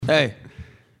Hey,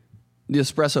 the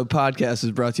Espresso Podcast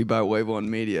is brought to you by Wave One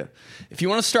Media. If you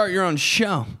want to start your own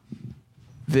show,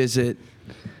 visit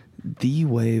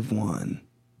thewave1.com.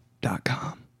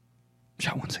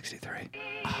 Shot 163.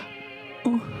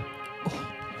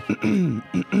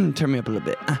 Turn me up a little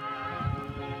bit. I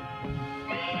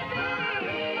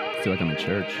feel like I'm in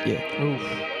church. Yeah. Oof.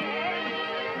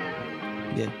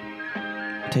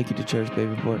 Yeah. Take you to church,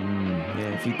 baby boy.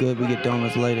 Yeah, if you good, we get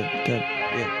donuts later. Okay.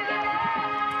 Yeah.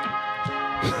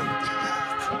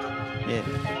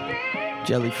 Yeah.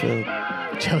 Jelly filled.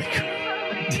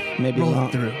 Maybe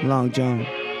long John.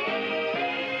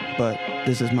 But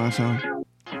this is my song.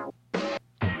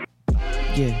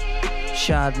 Yeah.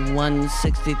 Shot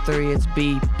 163, it's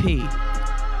BP.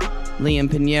 Liam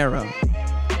Pinheiro.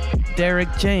 Derek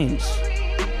James.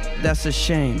 That's a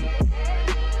shame.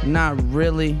 Not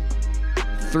really.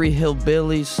 3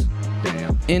 hillbillies.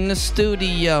 Damn. In the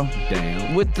studio.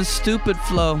 Damn. With the stupid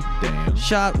flow. Damn.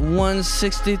 Shot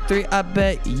 163, I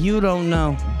bet you don't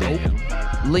know. Damn.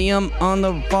 Liam on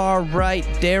the far right,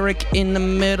 Derek in the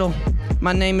middle.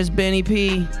 My name is Benny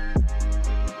P.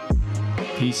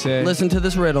 He said, Listen to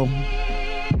this riddle.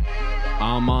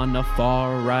 I'm on the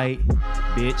far right,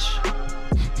 bitch.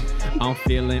 I'm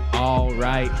feeling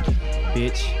alright,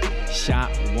 bitch.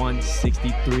 Shot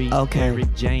 163. Okay.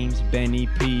 Derek James, Benny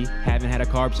P. Haven't had a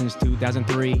carb since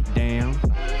 2003. Damn.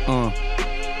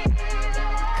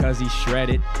 Cause he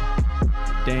shredded.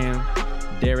 Damn.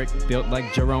 Derek built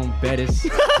like Jerome Bettis.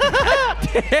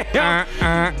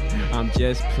 I'm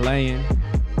just playing.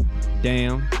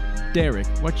 Damn. Derek,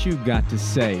 what you got to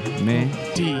say, man?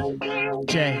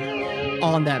 DJ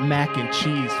on that mac and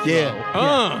cheese flow. Yeah.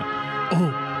 Oh,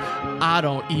 I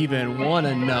don't even want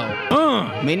to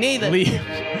know. Me neither. Lee,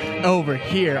 over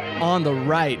here on the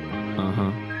right,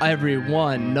 Uh-huh.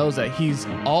 everyone knows that he's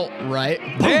alt-right.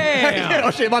 Damn!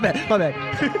 Oh, shit, my bad.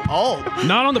 Alt.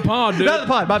 Not on the pod, dude. Not the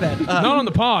pod, my bad. Not on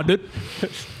the pod, dude.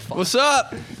 What's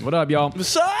up? What up, y'all?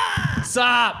 What's up?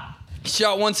 Stop.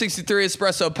 Shot 163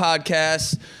 Espresso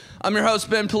Podcast. I'm your host,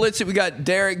 Ben Polizzi. We got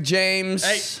Derek James.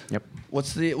 Hey. Yep.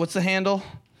 What's the handle?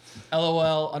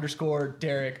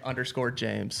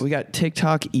 LOL_Derek_James. We got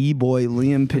TikTok e-boy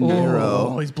Liam Pinheiro.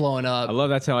 Oh, he's blowing up. I love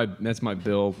that's my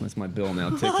bill. That's my bill now.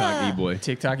 TikTok e-boy.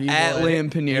 TikTok At Liam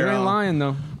Pinheiro. You ain't lying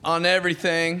though. On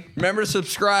everything. Remember to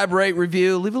subscribe, rate,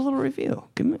 review. Leave a little review.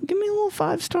 Give me a little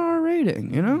 5-star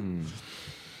rating, you know?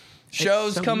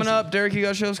 Shows so coming easy. up. Derek, you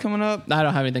got shows coming up? I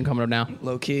don't have anything coming up now.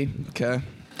 Low key. Okay.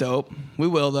 Dope. We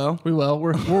will, though. We will.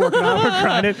 We're working on it. We're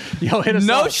grinding. Yo, hit us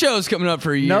No up. shows coming up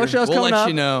for a year. No shows we'll coming let up.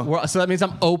 you know. So that means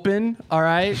I'm open. All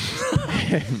right.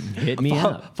 Hit me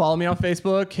up. Follow me on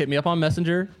Facebook. Hit me up on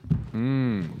Messenger.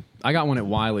 I got one at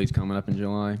Wiley's coming up in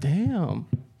July. Damn.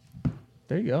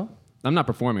 There you go. I'm not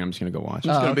performing. I'm just gonna go watch.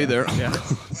 Just gonna be there. Yeah.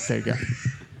 There you go.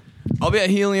 I'll be at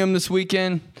Helium this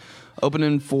weekend,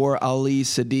 opening for Ali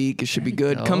Sadiq. It should be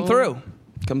good. go. Come through.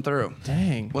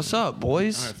 Dang. What's up,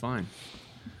 boys? All right, fine.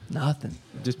 Nothing.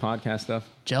 Just podcast stuff.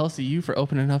 Jealous of you for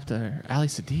opening up to Ali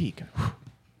Sadiq.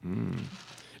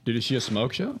 Dude, is she a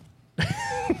smoke show?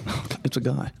 It's a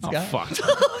guy. Oh, guy. fuck.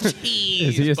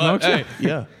 Is he a smoke show? Hey,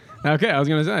 yeah. Okay, I was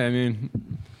gonna say. I mean,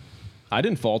 I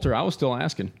didn't falter. I was still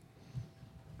asking.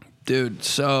 Dude,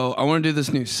 so I want to do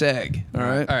this new seg, all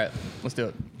right? All right. Let's do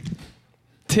it.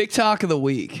 TikTok of the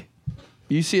week.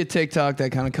 You see a TikTok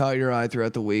that kind of caught your eye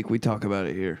throughout the week, we talk about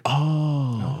it here.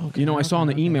 Oh, you know, I saw in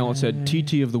the email it said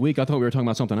TT of the week. I thought we were talking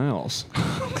about something else.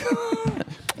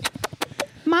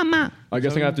 Mama. I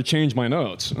guess I have to change my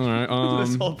notes. All right.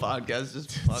 This whole podcast is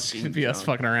It's fucking gonna be us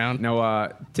fucking around. No,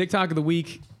 TikTok of the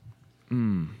week.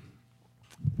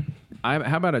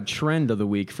 How about a trend of the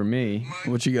week for me?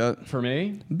 What you got? For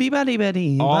me,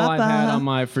 Be-ba-dee-ba-dee. all I've had on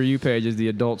my For You page is the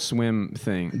Adult Swim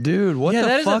thing. Dude, what Yeah, the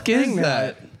that is a fuck thing, is man.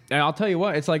 that? And I'll tell you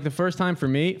what, it's like the first time for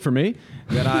me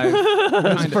that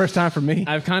That's the first time for me.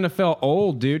 I've kind of felt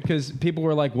old, dude, because people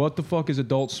were like, "What the fuck is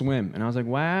Adult Swim?" And I was like,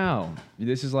 "Wow,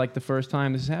 this is like the first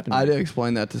time this has happened." I did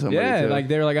explain that to somebody, Yeah, too. like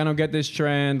they were like, "I don't get this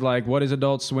trend. Like, what is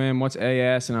Adult Swim? What's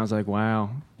AS?" And I was like,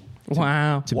 "Wow."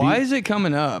 Wow. Why is it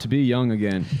coming up? To be young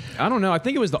again. I don't know. I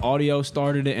think it was the audio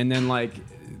started it, and then like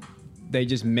they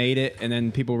just made it, and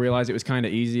then people realized it was kind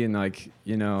of easy, and like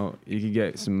you know you could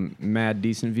get some mad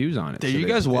decent views on it. Did So you they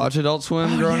guys just did watch it. Adult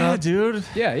Swim growing yeah, up? dude.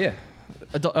 Yeah, yeah.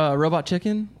 Robot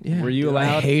Chicken? Yeah. Were you I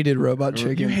allowed? hated Robot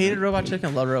Chicken. You hated Robot Chicken?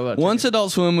 I love Robot Chicken. Once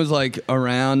Adult Swim was like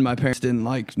around, my parents didn't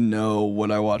like know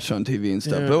what I watched on TV and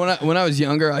stuff. Yeah. But when I was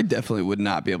younger, I definitely would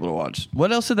not be able to watch.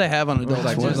 What else did they have on Adult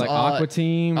Like Swim? just like Aqua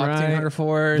Team, Aqua Team right? Hunger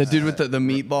Force. The dude with the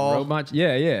meatball. Robot,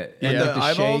 yeah. And Yeah. like The the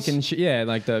eyeballs? shake and yeah,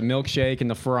 like the milkshake and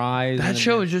the fries. That and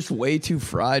show was just way too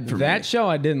fried for me. that show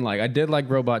I didn't like. I did like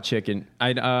Robot Chicken.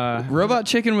 Robot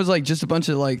Chicken was like just a bunch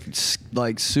of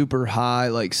like super high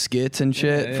like skits and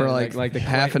shit Yeah, for like the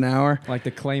half an hour. like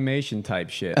the claymation type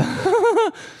shit.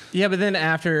 Yeah, but then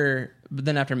after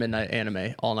midnight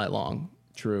anime all night long.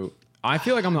 True. I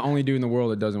feel like I'm the only dude in the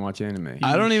world that doesn't watch anime.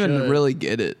 I don't even should. really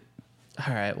get it.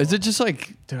 All right. Well, Is it just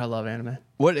like dude, I love anime.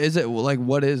 what is it? Like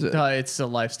what is it? It's a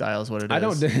lifestyle is what it is. I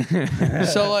don't.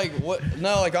 So like what?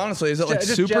 No, like honestly, is it like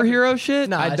Just superhero shit?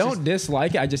 No, I it's don't just-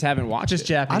 dislike it. I just haven't watched Just it.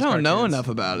 Japanese. I don't know cartoons. enough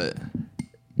about it.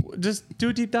 Just do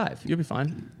a deep dive. You'll be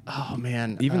fine. Oh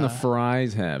man. Even the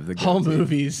fries have the home goatee.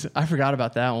 movies. I forgot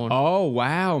about that one. Oh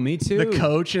wow, me too. The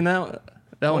coach and that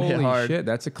one hit Holy hard. shit,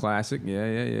 that's a classic.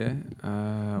 Yeah.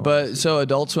 But so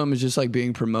Adult Swim is just like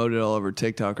being promoted all over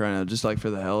TikTok right now, just like for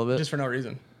the hell of it. Just for no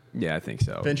reason. yeah, I think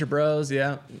so. Venture Bros.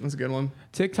 Yeah, that's a good one.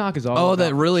 TikTok is all. Oh, about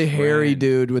that really hairy trend.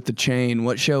 dude with the chain.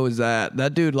 What show is that?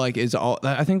 That dude like is all.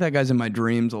 I think that guy's in my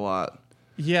dreams a lot.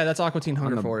 Yeah, that's Aqua Teen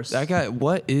Hunger Force. That guy.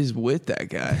 What is with that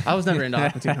guy? I was never into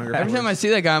Aqua Teen Hunger Force. Every time I see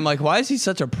that guy, I'm like, why is he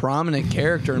such a prominent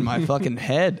character in my fucking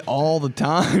head all the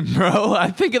time, bro?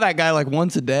 I think of that guy like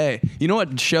once a day. You know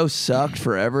what show sucked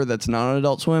forever that's not on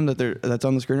Adult Swim that's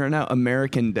on the screen right now?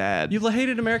 American Dad. You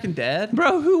hated American Dad?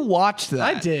 Bro, who watched that?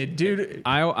 I did, dude.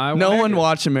 I No one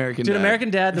watched American Dude, Dad.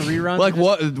 American Dad, the reruns. Like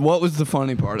were just- what was the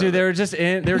funny part Dude, of they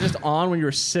it? were just on when you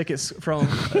were sick home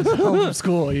from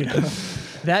school, you know.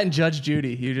 That and Judge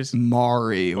Judy, you just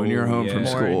Maury when you're home yeah. from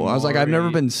Maury. school. I was like, I've never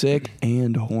Maury. been sick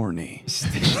and horny.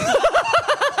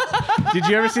 Did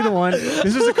you ever see the one?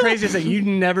 This was the craziest thing. You'd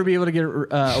never be able to get away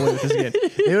with this again.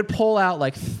 They would pull out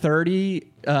like 30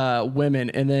 women,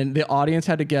 and then the audience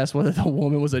had to guess whether the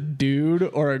woman was a dude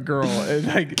or a girl. And,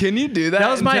 like, Can you do that, that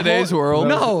was in my today's whole, world?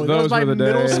 No, that was Those my were the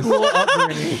middle days. school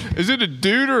upbringing. Is it a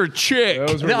dude or a chick?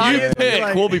 Those were The the audience You was pick.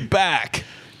 like- We'll be back.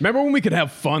 Remember when we could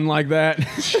have fun like that?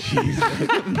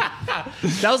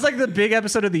 That was like the big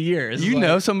episode of the year. It's You like-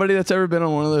 know somebody that's ever been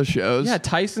on one of those shows? Yeah,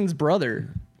 Tyson's brother.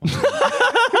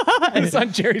 It's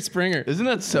on Jerry Springer. Isn't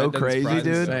that so That doesn't crazy, surprise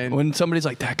me. dude? Insane. When somebody's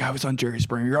like, that guy was on Jerry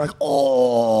Springer, you're like,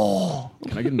 oh.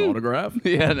 Can I get an autograph?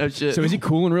 Yeah, no shit. So is he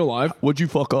cool in real life? What'd you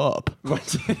fuck up?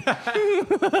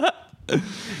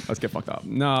 Let's get fucked up.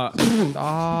 Nah.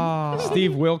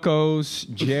 Steve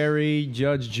Wilkos, Jerry,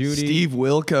 Judge Judy. Steve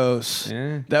Wilkos.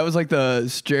 Yeah. That was like the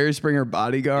Jerry Springer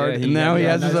bodyguard. Yeah, he and now got- he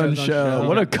yeah, has his now he own has his own show. show.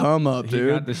 What a come up, He got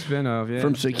dude. the spin-off, yeah.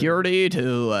 From security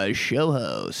to a show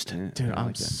host. Dude, I'm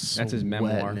That's his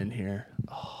memoir. sweating in here.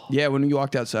 Yeah, when you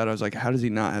walked outside, I was like, how does he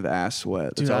not have ass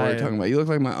sweat? That's Dude, all we I- were talking about. You look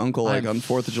like my uncle, like I'm on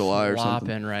 4th of July or something.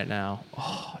 flopping right now.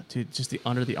 Oh, dude, just the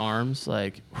under the arms,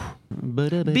 like.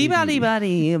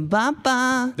 Bee-ba-dee-ba-dee,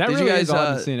 ba-ba. That Did really you guys, is all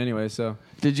I've been seeing anyway, so.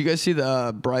 Did you guys see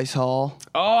the Bryce Hall?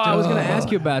 Oh, I was going to ask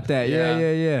you about that.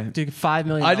 Yeah. Dude, $5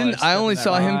 million. I didn't. I only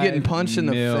saw him getting 5 punched in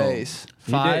the mil. face.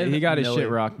 He got his shit million.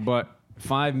 rocked, but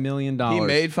 $5 million. He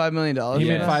made $5 million. He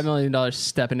Yeah. made $5 million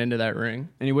stepping into that ring.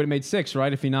 And he would have made 6,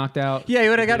 right? If he knocked out. Yeah, he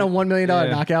would have gotten a $1 million Yeah.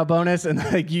 knockout bonus, and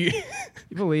like you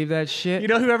believe that shit?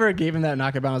 know, whoever gave him that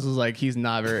knockout bonus was like, he's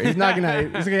not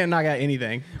gonna knock out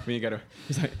anything. When you got to.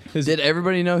 Did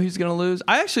everybody know he's gonna lose?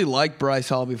 I actually liked Bryce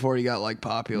Hall before he got like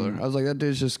popular. I was like, that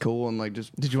dude's just cool and like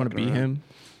just. Did you want to fucking beat around. him?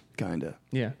 Kinda.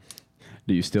 Yeah,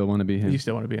 Do you still want to be him? you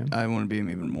still want to beat him. I want to beat him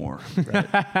even more.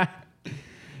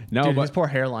 No, Dude, but his poor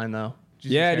hairline though.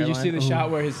 yeah, did you see the hairline?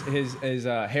 shot where his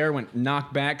hair went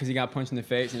knocked back because he got punched in the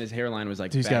face and his hairline was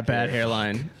like. Dude's back got bad here.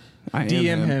 hairline. I am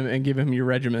DM him and give him your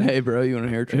regimen. Hey, bro, you want a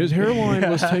hair trim? His hairline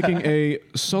was taking a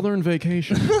southern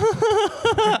vacation.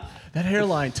 That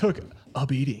hairline took a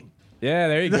beating. Yeah,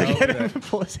 there you go. Get him to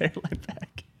pull his hairline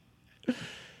back.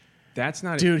 That's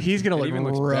not. Dude, he's gonna it look even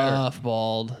looks rough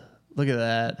bald. Look at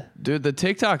that. Dude, the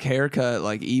TikTok haircut,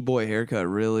 like e-boy haircut,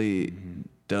 really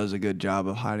does a good job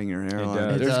of hiding your hairline.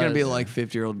 does. There's It gonna be does. like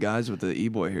 50-year-old guys with the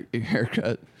e-boy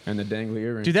haircut. And the dangly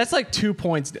earring. Dude, that's like 2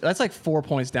 points. That's like 4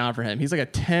 points down for him. He's like a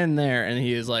 10 there, and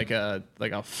he is like a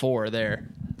 4 there.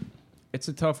 It's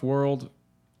a tough world,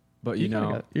 but you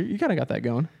know. You kind of got that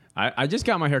going. I just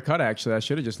got my hair cut, actually. I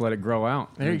should have just let it grow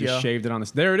out. There and you just go. shaved it on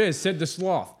this. There it is, Sid the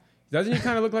Sloth. Doesn't he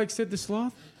kind of look like Sid the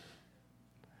Sloth?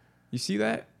 You see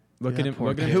that? Look Yeah, at him. poor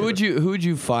Look at him. Who would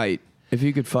you fight? If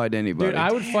you could fight anybody. Dude,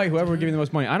 I would fight whoever would give me the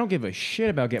most money. I don't give a shit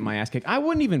about getting my ass kicked. I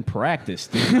wouldn't even practice,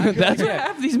 dude. That's what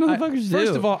half these motherfuckers do.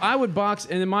 First of all, I would box,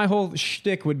 and then my whole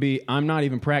shtick would be, I'm not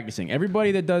even practicing.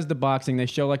 Everybody that does the boxing, they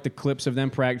show like the clips of them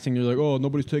practicing. They're like, oh,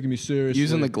 nobody's taking me seriously.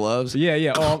 Using the gloves.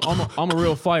 Yeah. Oh, I'm a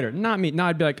real fighter. Not me. No,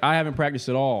 I'd be like, I haven't practiced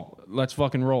at all. Let's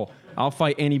fucking roll. I'll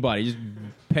fight anybody. Just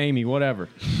pay me, whatever.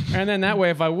 And then that way,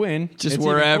 if I win, just it's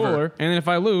wherever. Even cooler. And then if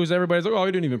I lose, everybody's like, oh,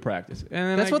 you didn't even practice. And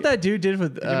then That's what that dude did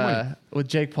with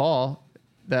Jake Paul,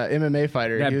 that MMA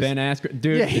fighter. That Ben Askren.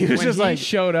 Dude, yeah, he was when just he like,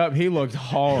 showed up, he looked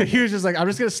horrible. he was just like, I'm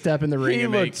just going to step in the ring He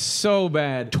and looked make so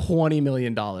bad. $20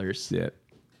 million. Yeah.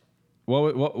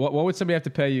 What would somebody have to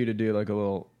pay you to do like a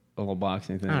little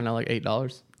boxing thing? I don't know, like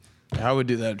 $8 I would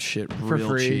do that shit for real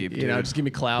free. cheap, You know, dude. just give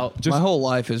me clout. My whole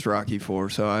life is Rocky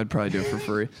IV, so I'd probably do it for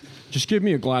free. Just give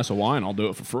me a glass of wine, I'll do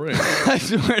it for free. I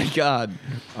swear to God.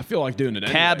 I feel like doing it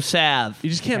anyway. Cab Sav. You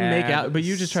just can't make out, but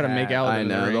you just try to make out with I him in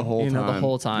know, the the ring, whole you know, the time.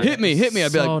 whole time. Hit me. I'd be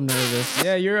so like, nervous.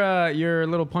 Yeah, your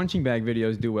little punching bag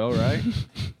videos do well, right?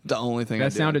 the only thing I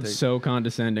That do, sounded I think. so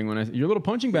condescending when your little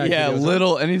punching bag Yeah, videos.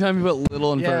 little. Anytime you put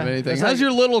little in front of Yeah, anything. it's How's like-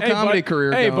 your little Hey, comedy bud,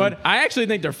 career Hey, going? bud, I actually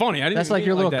think they're funny. I didn't That's even like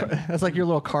your mean it little. that. That's like your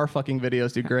little car fucking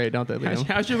videos do great, don't they, Liam?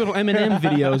 How's your little Eminem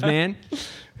videos, man? You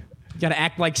gotta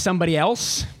act like somebody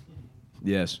else.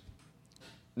 Yes.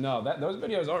 No, those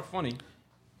videos are funny.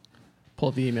 Pull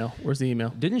up the email. Where's the email?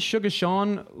 Didn't Sugar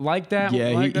Sean like that? Yeah,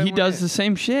 like that he one? does the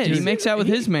same shit. He makes out with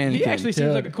his mannequin. He actually seems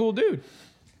Dude. like a cool dude.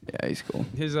 Yeah, he's cool.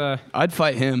 His I'd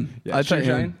fight him. Yeah, I'd fight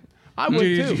Sugar him. I would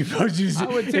too. I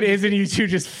would too. It isn't you two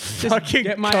just fucking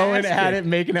get my going ass at kicked. it,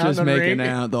 making out Just in the making ring.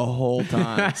 out the whole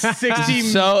time. 60,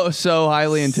 so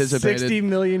highly anticipated. 60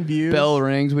 million views. Bell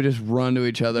rings. We just run to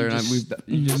each other,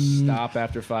 You just stop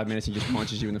after 5 minutes. He just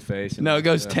punches you in the face. And no, it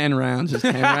goes 10 rounds. Just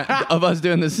 10 rounds of us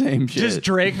doing the same shit. Just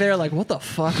Drake there, like, what the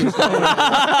fuck is going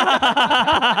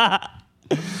on?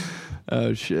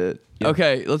 Oh shit.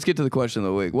 Okay, let's get to the question of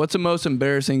the week. What's the most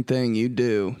embarrassing thing you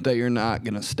do that you're not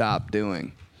gonna stop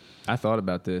doing? I thought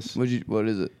about this. What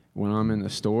is it? When I'm in the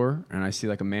store and I see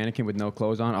like a mannequin with no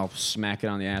clothes on, I'll smack it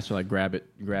on the ass or like grab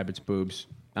its boobs.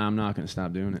 I'm not gonna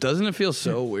stop doing it. Doesn't it feel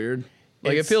so weird?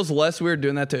 Like it feels less weird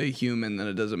doing that to a human than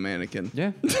it does a mannequin.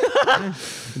 Yeah.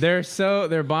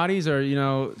 Their bodies are,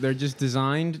 they're just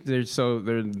designed. They're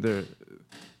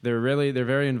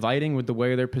very inviting with the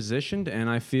way they're positioned, and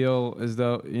I feel as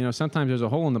though, sometimes there's a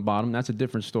hole in the bottom. That's a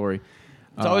different story.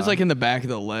 It's always like in the back of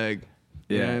the leg.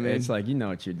 You know Yeah, what I mean? it's like,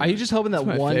 what you're doing. Are you just hoping that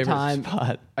my one favorite time?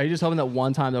 spot. Are you just hoping that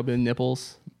one time there'll be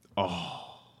nipples?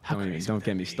 Don't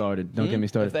get me started. Don't get me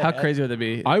started. How crazy would it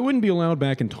be? I wouldn't be allowed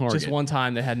back in Target. Just one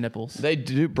time they had nipples. They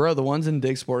do, bro. The ones in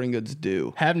Dick's Sporting Goods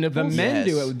do. Have The nipples? men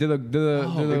Yes. do it. Do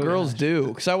The girls do.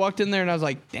 Because I walked in there and I was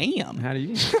like, damn. How do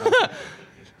you?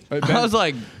 I was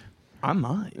like, I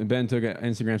might. Ben took an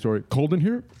Instagram story. Cold in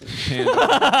here?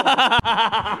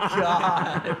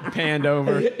 Panned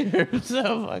over. You're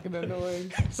so fucking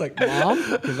annoying. It's like, Mom?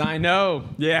 Because I know.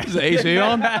 Yeah. Is the AC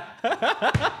on?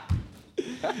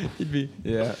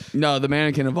 Yeah. No, the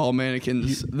mannequin of all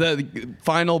mannequins. The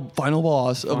final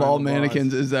boss of Final all boss.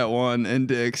 mannequins is that one in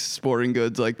Dick's Sporting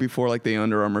Goods, like before like the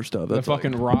Under Armour stuff. The That's like-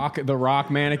 fucking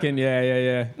rock mannequin.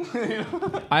 Yeah.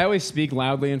 I always speak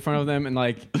loudly in front of them, and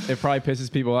like it probably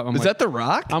pisses people off. Is that The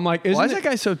Rock? I'm like, why isn't is it- that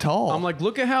guy so tall? I'm like,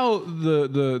 look at how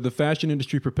the fashion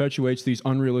industry perpetuates these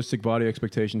unrealistic body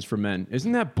expectations for men.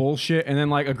 Isn't that bullshit? And then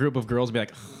like a group of girls be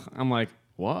like, I'm like,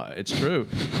 what? It's true.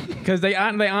 Because they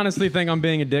honestly think I'm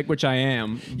being a dick, which I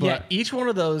am. But Yeah, each one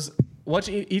of those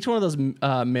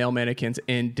male mannequins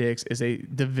in Dick's is a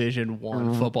Division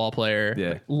I football player,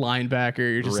 Yeah. linebacker.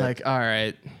 You're just Rip. like, all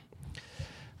right,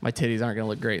 my titties aren't gonna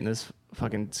look great in this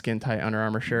fucking skin tight Under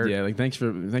Armour shirt. yeah, like thanks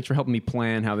for helping me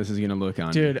plan how this is gonna look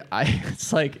on. Dude,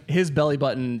 it's like his belly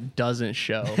button doesn't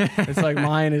show. It's like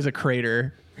mine is a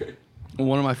crater.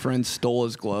 One of my friends stole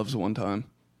his gloves one time.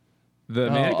 The Oh,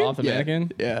 mannequin. off the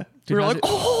mannequin. Yeah. Dude, we were how's like, it-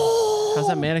 oh! How's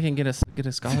that mannequin get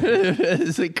a scholarship?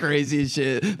 It's like crazy as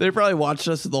shit. They probably watched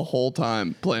us the whole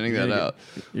time planning that out.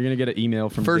 You're gonna get an email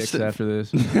from First- Dick's after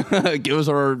this. Give us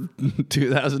our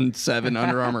 2007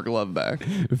 Under Armour glove back.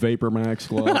 Vapor Max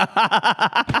glove.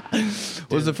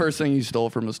 What was the first thing you stole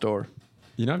from a store?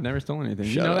 I've never stolen anything.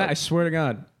 Shut you know up. that? I swear to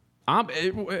God.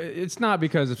 It's not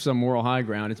because of some moral high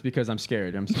ground. It's because I'm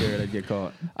scared. I'm scared I'd get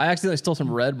caught. I accidentally stole some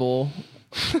Red Bull.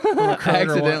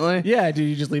 Accidentally? Yeah, dude,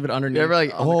 you just leave it underneath. You're ever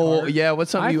like, on the oh, cart. yeah,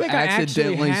 what's something you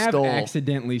accidentally I stole? have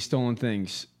accidentally stolen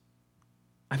things.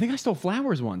 I think I stole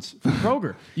flowers once from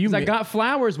Kroger. I ma- got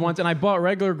flowers once, and I bought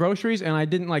regular groceries, and I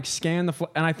didn't like scan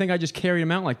and I think I just carried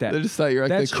them out like that. They just thought you're like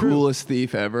That's the true. coolest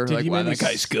thief ever. Dude, like, you wow, made me that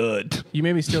guy's good. You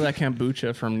made me steal that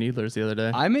kombucha from Needler's the other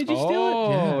day. I made you steal it?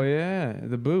 Oh yeah,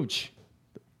 the booch.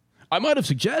 I might have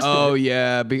suggested. Oh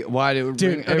yeah, why did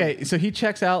Dude, okay, so he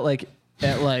checks out like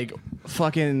at like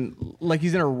fucking like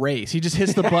he's in a race. He just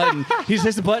hits the button. He just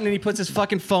hits the button and he puts his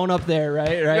fucking phone up there,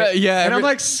 right? Yeah. And I'm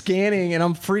like scanning and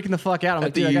I'm freaking the fuck out. I'm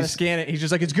like, dude, I gotta scan it. He's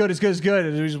just like, it's good.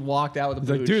 And he just walked out with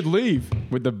the He's like, dude, leave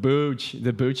with the booch,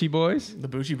 the Bucci boys, the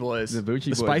Bucci boys, the Bucci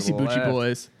boys, spicy Bucci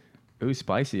boys. Ooh,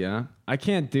 spicy, huh? I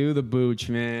can't do the booch,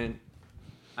 man.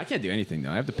 I can't do anything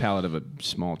though. I have the palate of a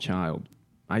small child.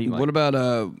 I eat what about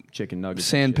chicken nuggets?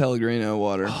 San Pellegrino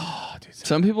water? Oh, dude,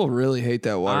 Some people really hate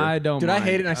that water. I don't. Dude, mind. I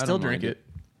hate it and I still don't drink mind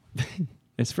it.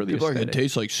 It's for the People are like, aesthetic. it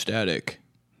tastes like static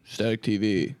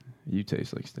TV. You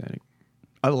taste like static.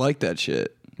 I like that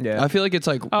shit. Yeah. I feel like it's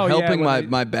like Oh, yeah, helping when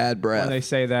my bad breath. When they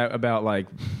say that about like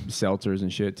seltzers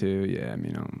and shit too, yeah. I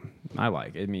mean, I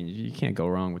like it. I mean, you can't go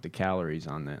wrong with the calories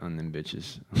on them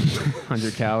bitches.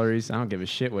 100 calories. I don't give a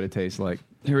shit what it tastes like.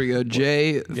 Here we go.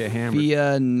 Jay Get hammered.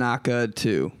 Fianaka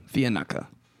 2. Fianaka.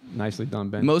 Nicely done,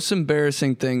 Ben. Most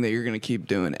embarrassing thing that you're going to keep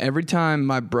doing. Every time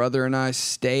my brother and I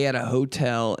stay at a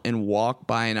hotel and walk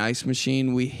by an ice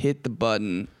machine, we hit the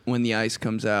button when the ice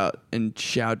comes out and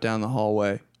shout down the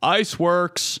hallway, "Ice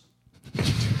works."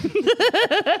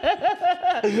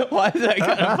 Why is that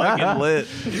kind of fucking lit?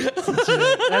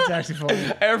 That's actually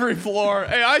funny. Every floor,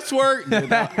 hey, ice work.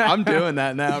 Dude, I'm doing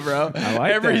that now, bro. I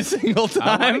like every that. single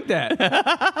time. I like that.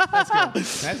 That's good.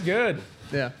 That's good.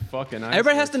 Yeah. Fucking ice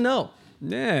Everybody has works. to know.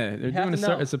 Yeah, they're have doing to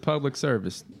know. it's a public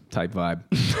service type vibe.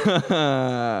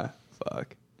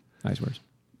 Fuck. Nice words.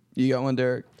 You got one,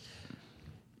 Derek?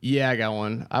 Yeah, I got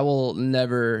one. I will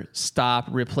never stop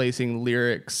replacing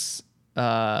lyrics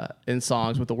in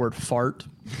songs with the word fart.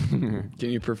 Can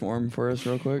you perform for us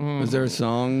real quick? Is there a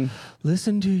song?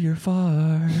 Listen to your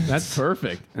fart That's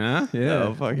perfect. Huh? Yeah.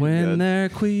 when they're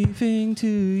queefing to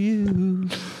you.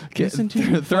 Listen to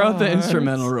your Throw out the farts.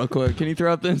 instrumental real quick. Can you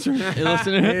throw out the instrumental? You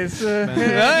listen to it? It's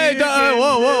Hey,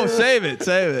 whoa, save it.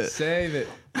 Save it.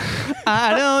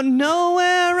 I don't know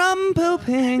where I'm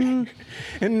pooping.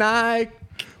 and I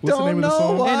What's the don't name of the know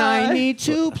song? why. And I need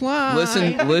to apply.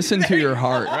 Listen to your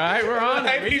heart. Right, we're on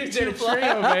it. We just did a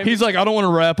trio, baby. He's like, I don't want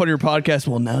to rap on your podcast.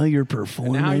 Well, now you're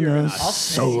performing Now you're a gonna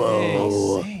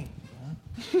solo.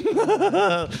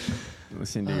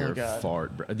 Listen to your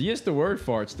fart, bro. Just the word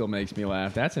fart still makes me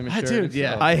laugh. That's immature. Dude, in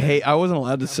itself. yeah. I wasn't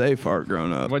allowed to say fart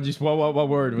growing up. What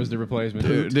word was the replacement?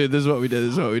 Dude, this is what we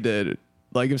did.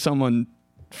 Like if someone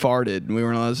farted and we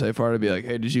weren't allowed to say fart, I'd be like,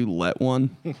 hey, did you let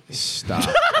one? Stop.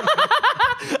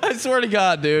 I swear to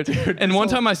God, dude. And one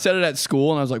time I said it at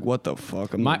school and I was like, what the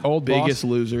fuck? I'm My the old biggest boss-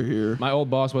 loser here. My old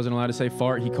boss wasn't allowed to say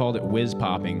fart. He called it whiz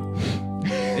popping.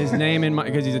 His name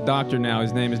because he's a doctor now.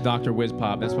 His name is Dr. Whiz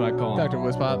Pop. That's what I call him. Dr.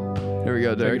 Wispop. Here we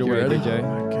go, Take Derek. it You away, ready? DJ.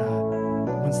 Oh my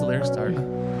god. When's the lyrics start? I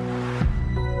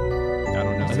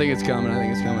don't know. I think it's coming.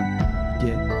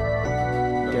 Yeah.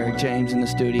 Derek James in the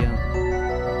studio.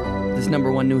 This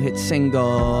 #1 new hit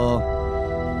single.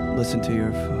 Listen to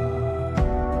your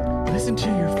Listen to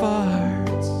your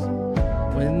farts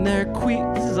when they're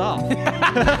This is off.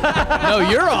 No,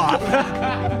 you're off.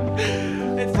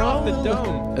 It's off the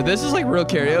dome. This is like real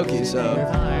karaoke, so.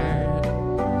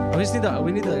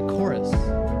 We need the chorus.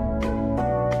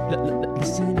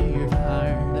 Listen to your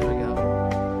fart. There we go.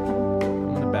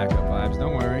 I'm gonna back up vibes.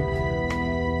 Don't worry.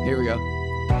 Here we go.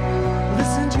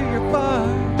 Listen to your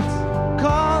farts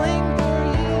calling for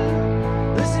you.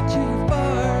 Listen to your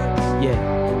farts. Yeah.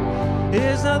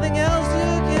 There's nothing else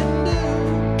you can do.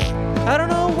 I don't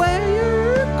know where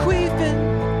you're queefing.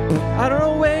 I don't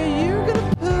know where you're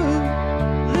gonna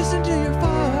poo. Listen to your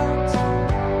farts,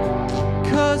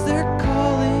 'cause they're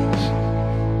calling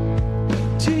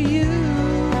to you.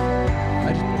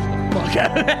 I just pushed the fuck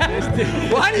out of that.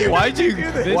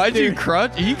 Why'd you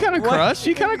crush?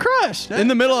 He kind of crushed. In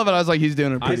the middle of it, I was like, he's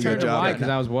doing a I pretty turned good to job. white because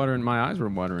I was watering. My eyes were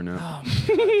watering up.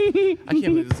 I can't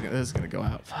believe this is gonna go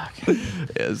out. Fuck. Yeah,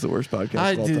 it's the worst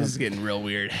podcast of all Dude, time. this is getting real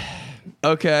weird.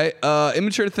 Okay,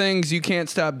 immature things you can't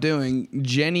stop doing.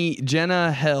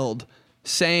 Jenna Held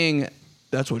saying,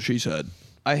 "That's what she said."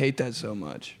 I hate that so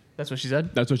much. That's what she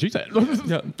said. That's what she said.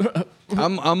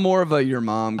 I'm more of a your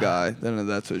mom guy than a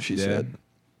that's what she Yeah. said.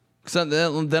 So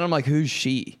then I'm like, who's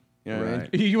she? You know what I mean?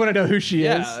 Right. You want to know who she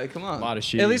Yeah, is? like, come on. A lot of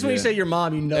shit. At least when you say your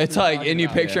mom, you know. It's who you're like, talking and you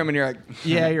about. picture him, and you're like,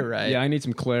 Yeah, you're right. Yeah, I need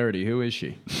some clarity. Who is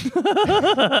she?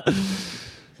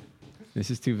 This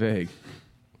is too vague.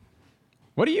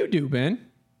 What do you do, Ben?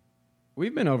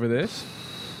 We've been over this.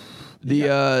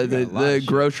 the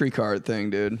grocery cart thing,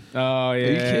 dude. Oh yeah.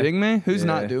 Are you kidding me? Who's Yeah.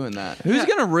 not doing that? Who's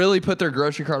gonna really put their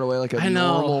grocery cart away like a I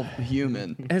know. normal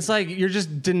human? And it's like you're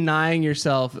just denying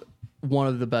yourself one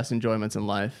of the best enjoyments in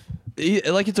life.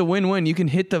 Like it's a win-win. You can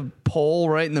hit the pole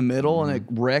right in the middle and it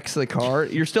wrecks the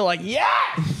cart. You're still like, yeah,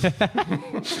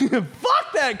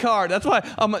 fuck that cart. That's why.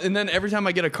 And then every time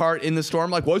I get a cart in the store,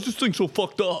 I'm like, why is this thing so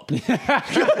fucked up?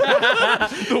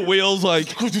 The wheels like,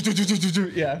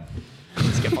 Yeah.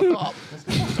 Let's get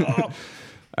fucked up.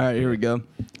 All right, here we go.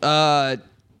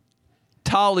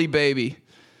 Tolly baby.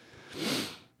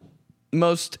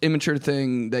 Most immature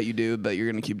thing that you do, but you're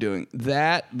going to keep doing.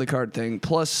 That, the card thing,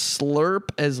 plus slurp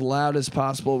as loud as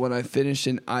possible when I finish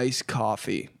an iced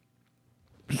coffee.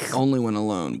 Only when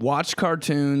alone. Watch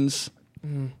cartoons.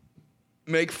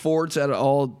 Make forts out of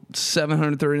all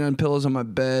 739 pillows on my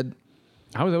bed.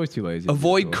 I was always too lazy.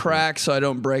 Avoid crack so I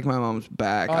don't break my mom's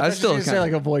back. I still say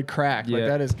like avoid crack. Like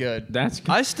that is good. That's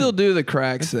I still do the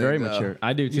cracks thing. very though. mature.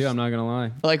 I do too. I'm not gonna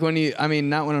lie. Like when you, I mean,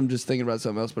 not when I'm just thinking about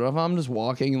something else, but if I'm just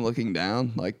walking and looking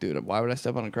down, like, dude, why would I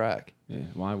step on a crack? Yeah,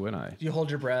 why would I? Do you hold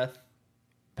your breath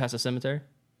past a cemetery?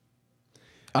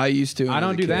 I used to. I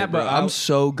don't do that, but I'm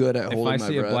so good at holding my breath. If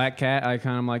I see a black cat, I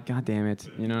kind of like, God damn it.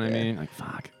 You know what I mean? Like,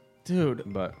 fuck. Dude.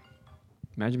 But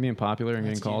imagine being popular and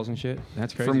getting calls and shit.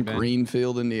 That's crazy, From man.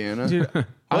 Greenfield, Indiana. Dude,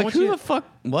 Like, who the fuck?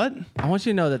 What? I want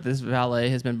you to know that this valet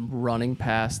has been running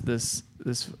past this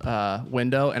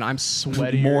window, and I'm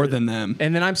sweatier. More than them.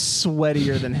 And then I'm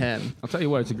sweatier than him. I'll tell you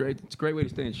what, it's a great way to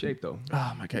stay in shape, though.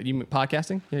 Oh my god, you mean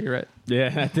podcasting? Yeah, you're right.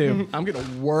 Yeah, I do. I'm gonna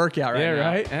work out right now.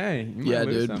 right? Hey, you might Yeah,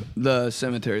 lose dude. some. The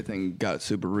cemetery thing got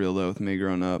super real though with me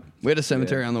growing up. We had a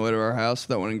cemetery on the way to our house,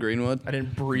 that one in Greenwood, I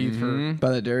didn't breathe for.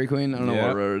 by the Dairy Queen. I don't know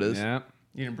what road it is. Yeah.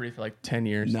 You didn't breathe for like 10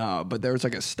 years. No, but there was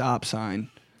like a stop sign.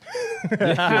 Dude,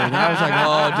 and I was like,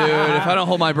 oh, dude, if I don't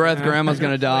hold my breath, Grandma's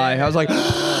gonna die. I was like,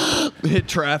 hit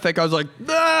traffic. I was like,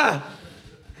 ah!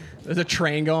 There's a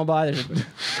train going by. Dude,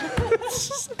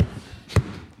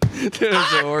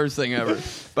 it's the worst thing ever.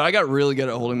 But I got really good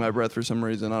at holding my breath for some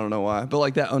reason. I don't know why. But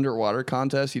like that underwater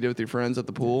contest you did with your friends at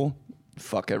the pool,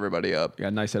 fuck everybody up. Got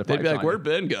a nice set of They'd be pipes like, on where'd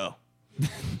Ben go?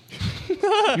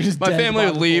 You're just My dead family by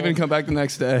would the leave pool. and come back the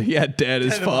next day. Yeah, dead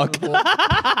as fuck. you.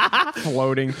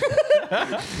 Floating.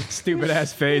 Stupid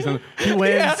ass face. He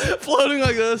wins. Yeah, floating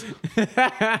like this.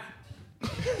 I'm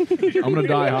gonna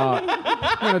die hot.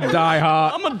 I'm gonna die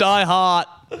hot. I'm gonna die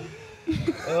hot.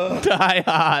 Die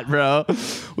hot, bro.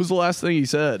 What was the last thing he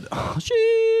said? Oh,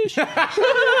 sheesh.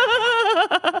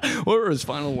 What were his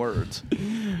final words?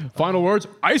 Final words.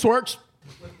 Ice works.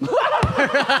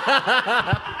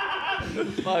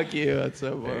 Fuck you. That's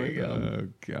so funny. Oh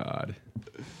God.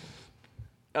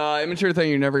 Immature thing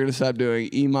you're never gonna stop doing.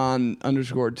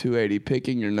 Iman_280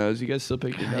 picking your nose. You guys still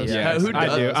pick your nose? Yeah, Who I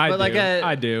does? do. I But do. like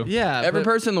I do. Yeah. Every but-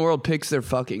 person in the world picks their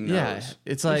fucking nose. Yeah.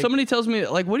 It's If like. somebody tells me,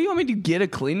 like, what do you want me to get a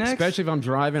Kleenex? Especially if I'm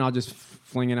driving, I'll just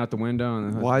fling it out the window.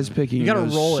 And Why is picking You your gotta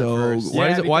nose roll it so? first. Why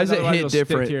Yeah, is it? Why because does it otherwise hit it'll stick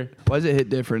different? here. Why does it hit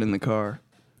different in the car?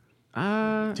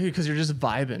 Dude, because you're just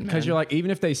vibing. Because you're like,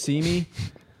 even if they see me,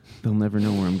 they'll never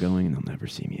know where I'm going, and they'll never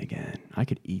see me again. I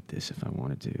could eat this if I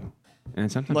wanted to,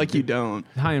 and sometimes Like I you do. don't.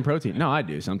 High in protein. No, I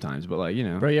do sometimes, but like, you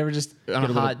know. Bro, you ever just on a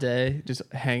little- hot day, just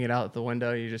hang it out the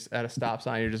window? You just at a stop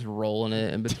sign, you're just rolling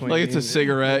it in between. Like it's a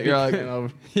cigarette. You're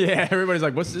like, Yeah, everybody's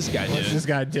like, what's this guy doing? what's this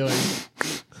guy doing?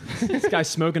 This guy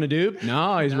smoking a doob?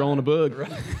 No, he's rolling a bug.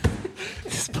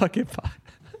 This fucking pot.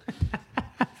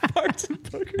 Farts and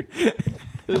boogers.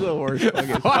 this is the worst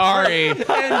fucking story.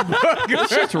 This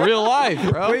shit's real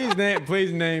life, bro.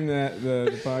 Please name that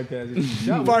the podcast.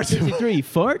 Farts. 53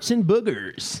 farts and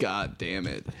boogers. God damn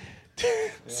it.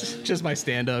 It's just my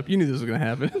stand up. You knew this was going to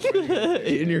happen.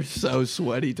 And you're so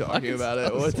sweaty talking about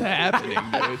it. What's happening,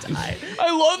 dude?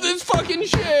 I love this fucking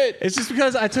shit. It's just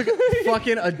because I took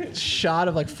fucking a shot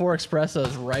of like 4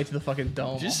 espressos right to the fucking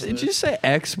dome. Did you say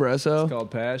espresso? Called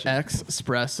passion.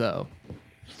 espresso.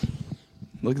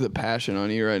 Look at the passion on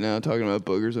you right now talking about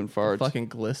boogers and farts. Fucking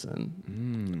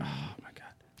glisten. Oh my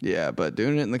god. Yeah, but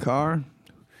doing it in the car.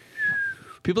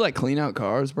 People that clean out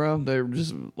cars, bro, they're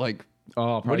just like,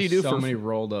 Oh, what do you do so for many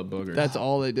rolled up boogers? that's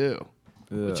all they do.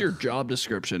 What's Ugh. your job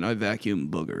description? I vacuum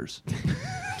boogers.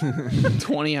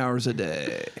 20 hours a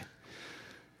day.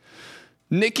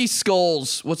 Nikki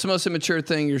Skulls. What's the most immature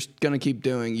thing you're going to keep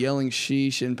doing? Yelling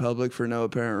sheesh in public for no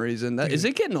apparent reason. Is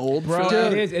it getting old, Bro, for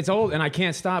that? it is. It's old, and I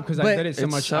can't stop because I But did it so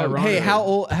it's much. so- ironically. Hey, how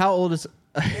old is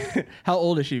how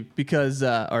old is she? Because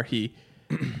or he?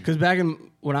 Because back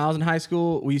when I was in high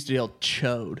school, we used to yell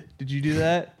 "chode." Did you do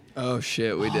that? Oh,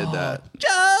 shit, we did that.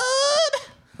 Chode.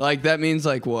 Like, that means,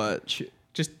 like, what?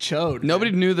 Just chode.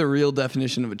 Nobody knew the real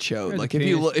definition of a chode. There's Like, a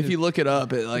penis. if you look it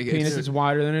up, it, like, penis it's... is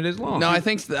wider than it is long. No, I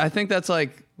think that's,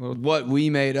 like, what we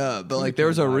made up. But, like, there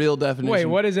was a real definition. Wait,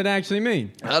 what does it actually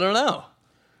mean? I don't know.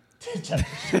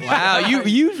 Wow,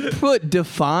 you put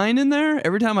define in there?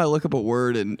 Every time I look up a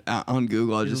word and on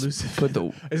Google, I just Elusive. put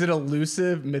the Is it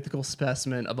elusive mythical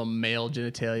specimen of a male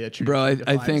genitalia? Bro, I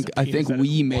defined as think a penis that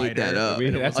we is made wider that up. We-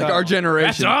 that's like us. our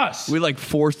generation. That's us. We like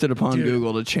forced it upon Dude,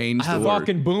 Google to change the word.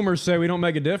 Fucking boomers say we don't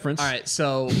make a difference. All right,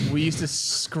 so we used to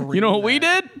scream. You know what we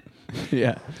that. did?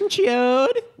 Yeah.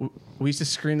 We used to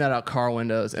scream that out car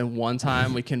windows, and one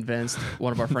time we convinced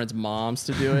one of our friends' moms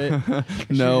to do it.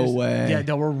 No She way. Yeah,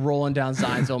 no, we're rolling down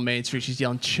Zionsville Main Street. She's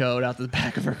yelling "chode" out the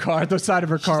back of her car, the side of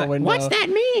her car window. What's that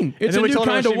mean? And It's then a we new told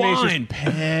her kind what of she made. She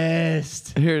was wine.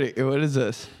 pissed. Here, what is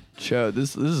this? Show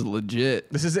this is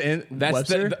legit. This is in That's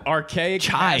Webster. the archaic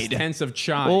Chide. past tense of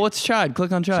chide. Well, what's chide?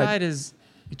 Click on chide. Chide is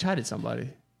you chided somebody.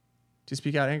 To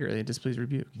speak out angrily and displease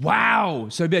rebuke. Wow.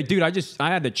 So it'd be like, dude, I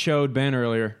had to chode Ben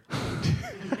earlier.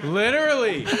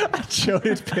 Literally.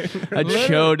 Choded I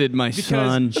choded my Because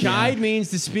son. chide means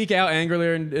to speak out angrily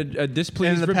or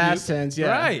displease In the rebuke. past tense, yeah.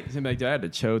 Right. So I'm like, I had to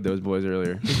chode those boys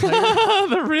earlier.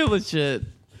 The realest shit.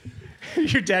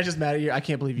 Your dad's just mad at you. I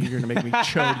can't believe you're gonna make me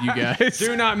chode you guys.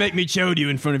 Do not make me chode you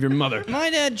in front of your mother. My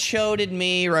dad choded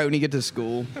me right when you get to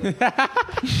school.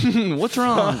 What's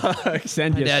wrong?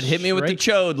 Send My dad hit me with the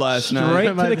chode last night.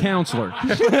 Straight to the counselor.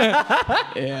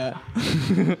 Yeah.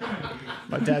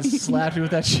 My dad slapped me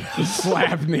with that shit.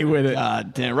 Slapped me with it.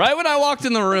 God damn. Right when I walked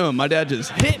in the room, my dad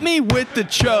just hit me with the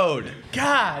chode.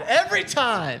 God, every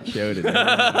time. Chode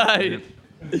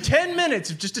it. 10 minutes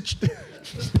of just a.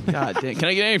 God damn. Can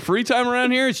I get any free time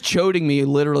around here? It's choding me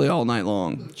literally all night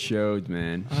long. Chode,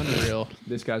 man. Unreal.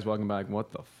 This guy's walking by like,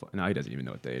 what the fuck? No, he doesn't even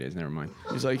know what day it is. Never mind.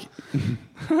 He's like,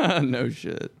 no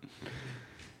shit.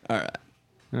 All right.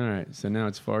 All right. So now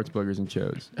it's farts, boogers, and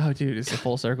chodes. Oh, dude, it's a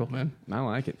full circle, man. I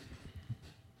like it.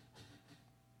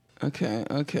 Okay.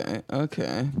 I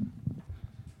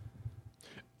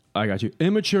got you.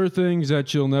 Immature things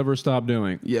that you'll never stop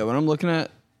doing. Yeah, what I'm looking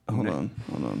at. Hold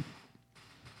on.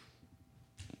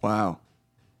 Wow.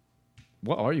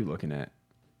 What are you looking at?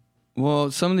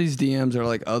 Well, some of these DMs are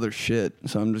like other shit,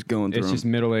 so I'm just going through It's them. just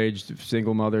middle-aged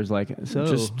single mothers like,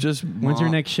 so just when's your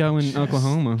next show in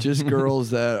Oklahoma? Just girls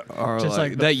that are Just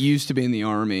like like that used to be in the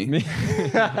army.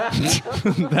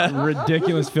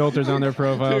 Ridiculous filters on their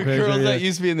profile picture. Girls yeah. that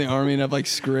used to be in the army and have like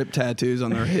script tattoos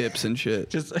on their hips and shit.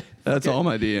 Just That's all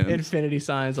my DMs. infinity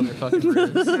signs on their fucking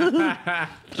ribs.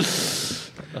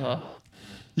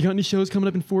 You got any shows coming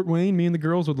up in Fort Wayne? Me and the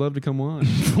girls would love to come on.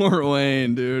 Fort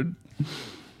Wayne, dude.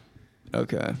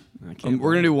 Okay.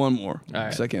 We're gonna do one more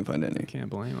because right. I can't find any. Can't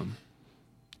blame them.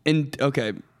 And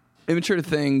okay, immature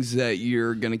things that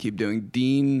you're gonna keep doing.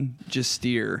 Dean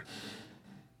Justier,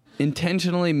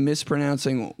 intentionally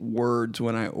mispronouncing words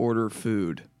when I order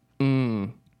food. I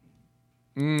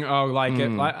think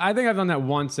I've done that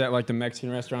once at like the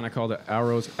Mexican restaurant. I called it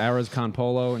arroz con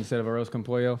polo instead of arroz con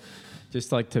pollo,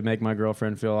 just like to make my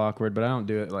girlfriend feel awkward. But I don't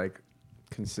do it like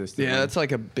consistently. Yeah, that's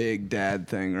like a big dad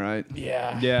thing, right?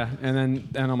 Yeah. yeah. And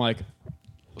I'm like,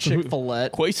 Chick-fil-A.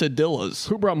 Quesadillas.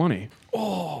 who brought money?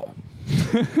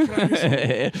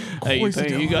 Hey,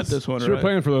 you got this one So you're right.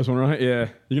 paying for this one, right? Yeah.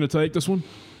 You gonna take this one?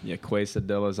 Yeah,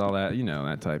 quesadillas, all that,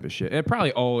 that type of shit. It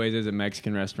probably always is at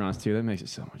Mexican restaurants too. That makes it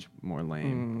so much more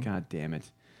lame. God damn it!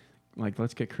 Like,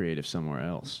 let's get creative somewhere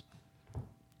else.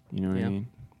 You know what I mean?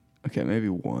 Okay, maybe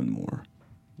one more.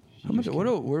 How much? Where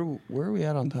are we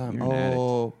at on time? You're an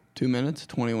addict. 2 minutes,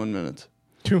 21 minutes.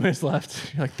 2 minutes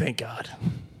left. You're like, thank God.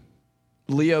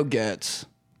 Leo gets.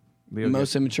 Leo The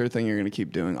most immature thing you're gonna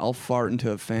keep doing. I'll fart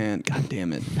into a fan. God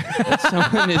damn it! That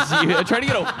someone is you. I try to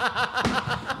get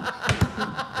a.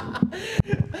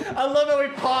 I love how we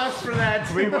paused for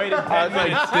that. We waited. I was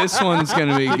like, this one's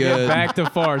gonna be good. Back to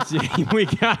farts.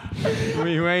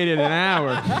 We waited an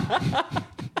hour.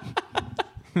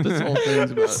 This whole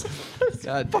thing's about.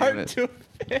 God damn it.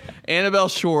 Annabelle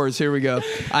Shores. Here we go.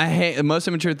 The most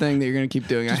immature thing that you're gonna keep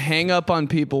doing. I hang up on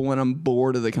people when I'm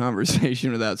bored of the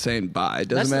conversation without saying bye. It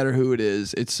doesn't matter who it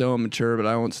is. It's so immature, but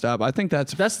I won't stop. I think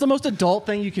that's the most adult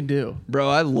thing you can do. bro.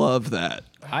 I love that.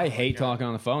 I hate talking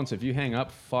on the phone, so if you hang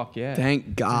up, fuck yeah.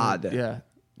 Thank God. Yeah.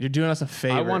 You're doing us a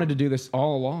favor. I wanted to do this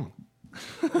all along.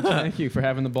 Thank you for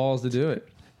having the balls to do it.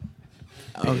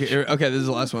 Okay, this is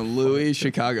the last one. Louis,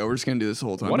 Chicago. We're just going to do this the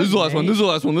whole time. What This is the a last one. name. This is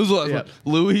the last one. This is the last Yep.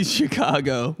 one. Louis,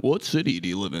 Chicago. What city do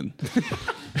you live in?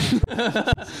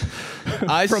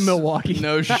 From Milwaukee.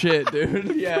 No shit,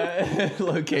 dude. Yeah,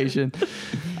 location.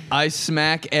 I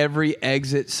smack every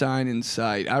exit sign in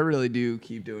sight. I really do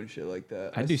keep doing shit like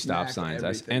that. I do stop smack signs.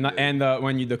 everything, dude.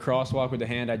 When you the crosswalk with the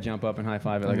hand, I jump up and high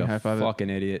five it like High a five it. fucking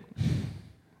idiot.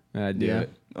 I do Yeah. it.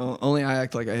 Only I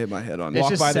act like I hit my head on It's it. Walk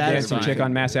just by the dancing satisfying. chick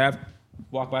on Mass Ave.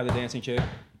 Walk by the dancing chick.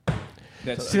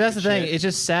 See, that's the thing. It's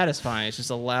just satisfying. It's just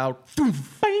a loud.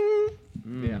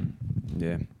 Bang.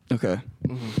 Yeah. Okay.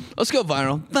 Let's go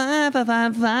viral. Viral.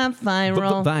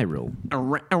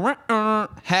 Viral.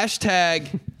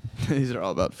 Hashtag. These are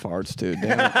all about farts, too.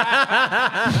 Damn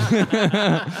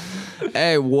it.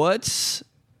 Hey, what's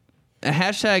a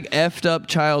hashtag effed up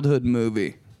childhood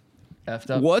movie? Effed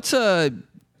up. What's a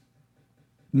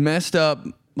messed up,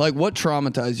 like what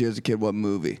traumatized you as a kid? What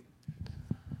movie?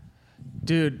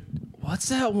 Dude, what's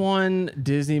that one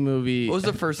Disney movie? What was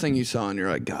the first thing you saw and you're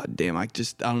like, God damn, I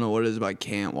don't know what it is, but I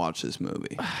can't watch this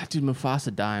movie. Dude,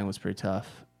 Mufasa dying was pretty tough.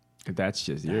 That's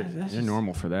just you're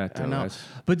normal for that though. I know.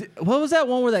 But what was that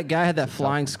one where that guy had that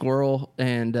flying squirrel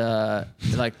and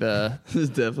like the This is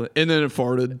definitely, and then it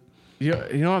farted. you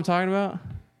know what I'm talking about?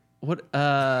 What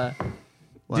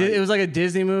it was like a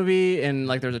Disney movie and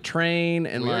like there's a train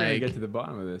and We're gonna like get to the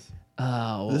bottom of this.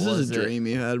 what This was is a it? dream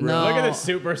you had, bro. No. Look at the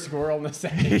super squirrel in the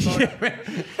second photo.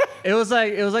 It was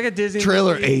like a Disney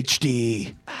Trailer movie.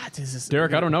 HD.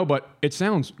 Derek, I don't know, but it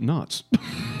sounds nuts.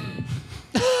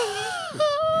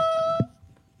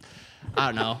 I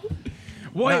don't know.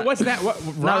 Wait, what's that? What,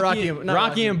 not Rocky, Rocky- not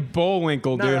Rocky and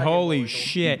Bullwinkle, dude. Rocky and Holy Bullwinkle.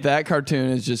 shit. That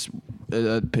cartoon is just,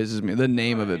 it pisses me. The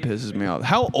name of it pisses me off.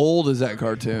 How old is that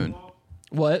cartoon?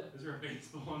 What? Is there a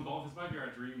baseball involved? This might be our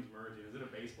dreams merging. Is it a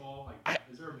baseball? Like,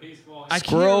 is there a baseball? I can't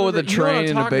Squirrel with a remember- you know what train I'm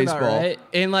and a talking about, baseball. right?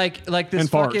 And like this And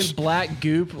fucking farts. black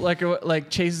goop like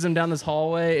chases him down this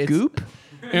hallway. It's, Goop?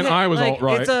 And I was like, all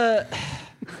right. It's a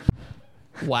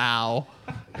wow.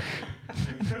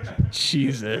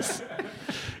 Jesus.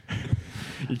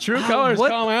 Your true colors what-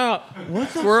 come out.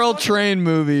 Squirrel Train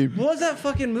movie. What was that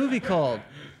fucking movie called?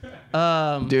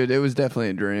 Dude, it was definitely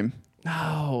a dream.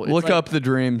 No. it's Look like- up the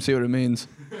dream, see what it means.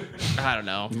 I don't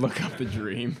know. Look up the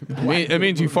dream. It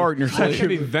means you fart in your That should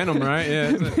be sleep. Venom, right?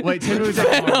 Yeah. Wait, 10 movies,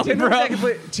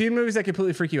 10 movies that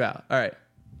completely freak you out. All right.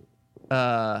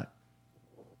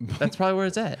 That's probably where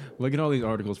it's at. Look at all these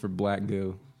articles for Black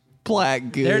Goo.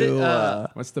 Black goo. There it is.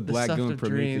 What's the The Black Stuff Goo in of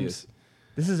Prometheus? Dreams.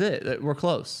 This is it. We're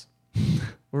close.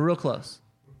 We're real close.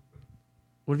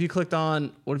 What if you clicked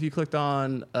on?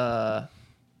 The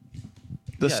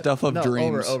yeah, stuff of no,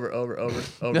 dreams. Over.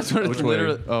 That's what it's over.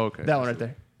 literally. Oh, okay. That one right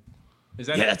there. Is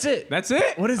that Yeah, that's it. That's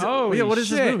it? What is it? Holy Yeah, what is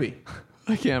shit. this movie?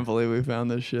 I can't believe we found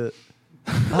this shit.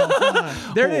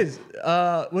 There it is.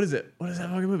 What is it? What is that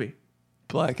fucking movie?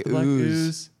 Black Black ooze.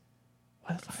 Ooze.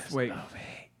 What the fuck is Wait. that movie?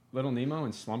 Little Nemo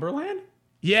in Slumberland?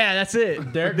 Yeah, that's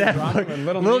it. Derek That Rock fucking- and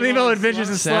Little Little Nemo Nemo in Adventures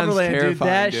in Sounds Slumberland, dude. terrifying,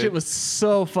 That dude. shit was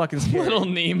so fucking scary. Little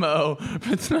Nemo.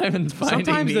 It's not even Finding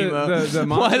Sometimes the- Nemo. the Why the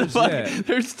monsters, fuck? yeah.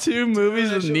 There's two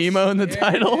movies with Nemo in the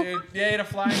title. Yeah, a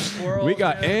flying squirrel. We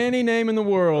got any name in the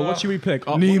world. What should we pick?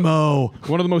 Oh, Nemo.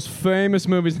 One of the most famous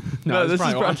movies. No, this is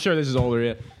I'm probably- sure this is older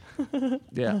yet.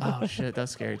 Yeah. Oh shit,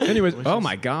 that's scary. Anyways, oh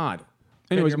my god.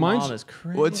 Anyways, Your mom is mine's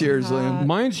crazy. What's yours, Liam?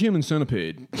 mine's Human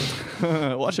Centipede.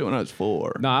 Watched it when I was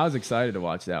 4. No, I was excited to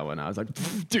watch that one. I was like,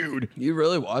 dude. You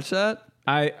really watched that?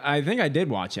 I think I did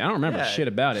watch it. I don't remember Yeah. shit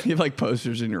about it. You have like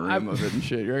posters in your room of it and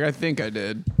shit. You're like, I think I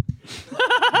did.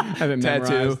 I have it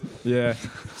Tattoo. memorized. Yeah.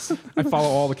 I follow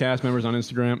all the cast members on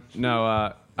Instagram. No,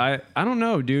 I don't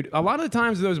know, dude. A lot of the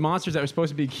times those monsters that were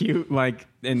supposed to be cute, like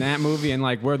in that movie and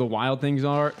like where the wild things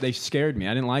are, they scared me.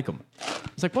 I didn't like them.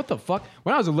 It's like, what the fuck?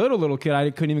 When I was a little kid, I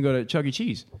couldn't even go to Chuck E.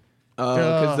 Cheese. Oh,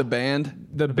 because the band.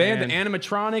 The band, the band.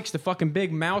 animatronics, the fucking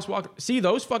big mouse walk. See,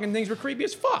 those fucking things were creepy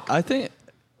as fuck. I think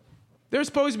They're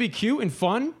supposed to be cute and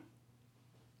fun.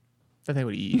 I think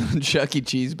would eat. Chuck E.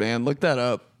 Cheese band. Look that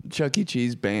up. Chuck E.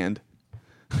 Cheese band.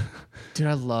 Dude,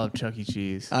 I love Chuck E.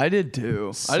 Cheese. I did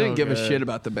too. So I didn't give a good. shit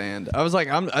about the band. I was like,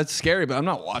 it's scary, but I'm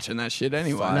not watching that shit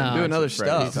anyway. No, I'm doing it's other a Freddy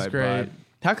stuff. This is type great. vibe.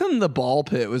 How come the ball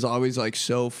pit was always like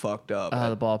so fucked up?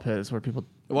 The ball pit is where people.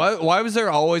 Why was there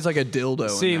always like a dildo?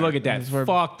 See, in there? look at that. This is where-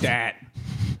 Fuck that.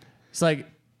 It's like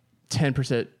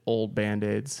 10% old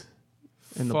band-aids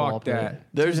in the Fuck ball pit. that.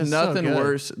 There's Dude, it's so nothing good.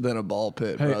 worse than a ball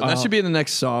pit, bro. Hey, that should be in the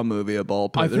next Saw movie, a ball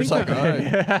pit. I There's think like,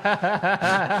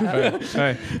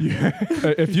 Hey,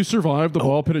 if you survive the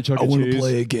ball pit at Chuck E. Cheese,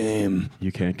 a game.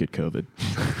 you can't get COVID.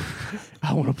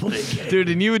 I want to play a game. Dude,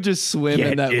 and you would just swim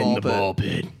in that ball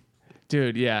pit.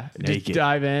 Dude, yeah. Naked. Just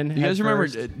dive in. You guys remember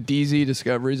DZ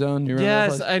Discovery Zone? You remember that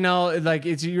Yes, place? I know. Like,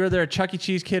 it's you're either a Chuck E.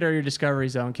 Cheese kid or you're a Discovery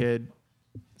Zone kid.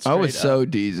 I was Straight so up.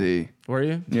 DZ. Were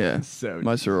you? Yeah. So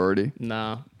My sorority.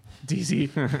 No.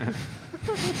 DZ.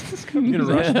 You gonna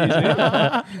rush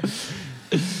DZ?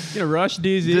 You gonna rush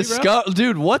DZ, bro?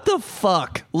 Dude, what the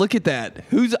fuck? Look at that.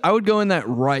 I would go in that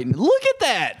right. Look at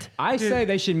that. I say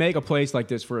they should make a place like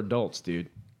this for adults, dude.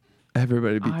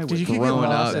 Everybody be I would Dude, you could get throwing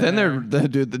lost up. in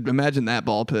Then dude, imagine that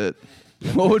ball pit.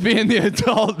 What would be in the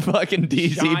adult fucking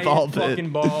DZ Giant ball pit? fucking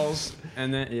balls.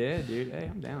 And then yeah, dude. Hey,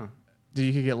 I'm down. Dude,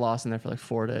 you could get lost in there for like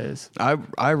 4 days.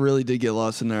 I really did get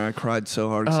lost in there. I cried so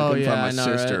hard because I couldn't find my I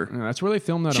know, sister. right? Yeah, that's where they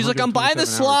filmed that. She's like, I'm by the 127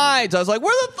 hours. slides. I was like,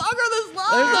 where the fuck are the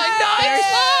slides?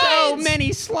 There's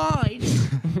many slides.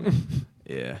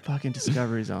 Yeah. Fucking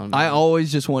Discovery Zone. I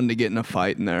always just wanted to get in a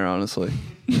fight in there, honestly.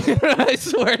 I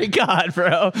swear to God,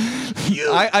 bro.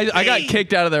 I got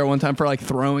kicked out of there one time for like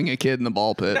throwing a kid in the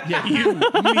ball pit. Yeah,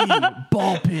 me,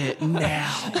 ball pit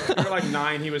now. You were like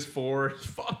 9, he was 4.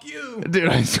 Fuck you. Dude,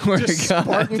 I swear Just to God.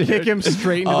 Spartan dude. kick him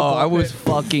straight into the ball I was pit.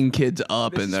 fucking kids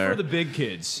up This in is there. for the big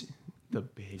kids. The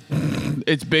big.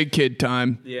 It's big kid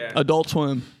time. Yeah. Adult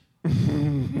Swim.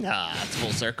 It's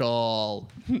full circle.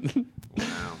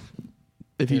 Wow.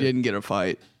 If you didn't get a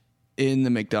fight in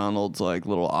the McDonald's like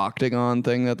little octagon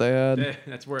thing that they had, Yeah,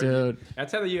 that's where. Dude.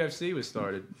 That's how the UFC was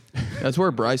started. that's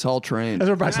where Bryce Hall trained. That's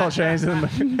where Bryce Hall changed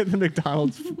in the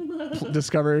McDonald's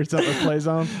Discovery Play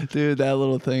Zone. Dude, that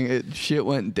little thing, shit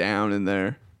went down in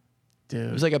there. Dude.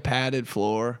 It was like a padded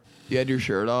floor. You had your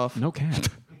shirt off. No cap.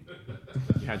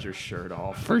 You had your shirt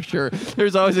off. For sure.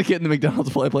 There's always a kid in the McDonald's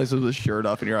play place with his shirt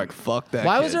off, and you're like, fuck that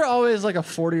Why kid. was there always like a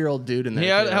 40-year-old dude in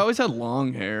there? I always had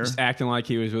long hair. Just acting like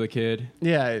he was with a kid.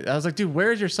 Yeah, I was like, dude,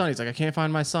 where's your son? He's like, I can't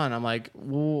find my son. I'm like,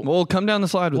 Well, come down the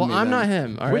slide with me. I'm then. not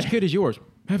him. All right. Which kid is yours?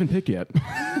 Haven't picked yet.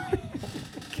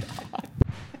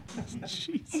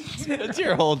 That's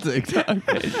your whole TikTok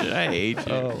page. I hate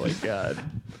you. Oh my god.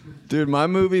 Dude, my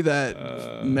movie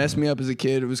that messed me up as a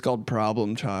kid, it was called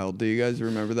Problem Child. Do you guys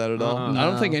remember that at all? I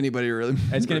don't think anybody really.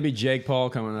 It's gonna be Jake Paul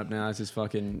coming up now. It's his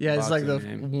fucking. Yeah, it's like the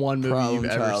boxing name. one movie Problem you've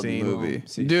ever Child seen. movie.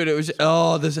 See. Dude, it was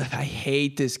I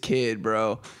hate this kid,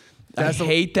 bro. That's I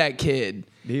hate that kid.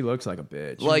 He looks like a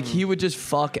bitch. Like he would just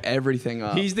fuck everything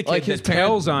up. He's the kid like that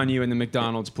tells on you in the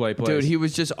McDonald's play place. Dude, he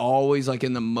was just always like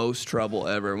in the most trouble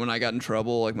ever. When I got in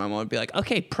trouble, like my mom would be like,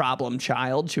 "Okay, problem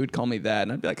child." She would call me that,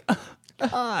 and I'd be like,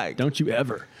 "Hi." Don't you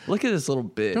ever. Look at this little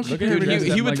bitch. Don't you Dude, ever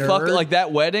he do would that, fuck nerd? like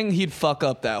that wedding. He'd fuck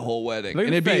up that whole wedding, Look at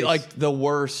and it'd his be face. like the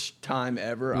worst time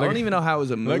ever. I Look don't at- even know how it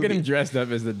was a movie. Look at him dressed up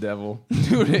as the devil.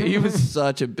 Dude. He was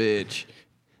such a bitch.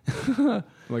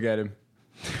 Look at him.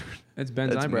 That's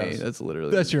Ben's That's eyebrows. me. That's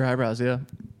literally. That's your eyebrows, yeah.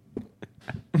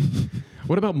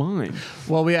 What about mine?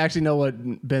 Well, we actually know what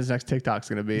Ben's next TikTok's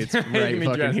gonna be. It's right gonna be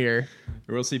fucking dressed- here,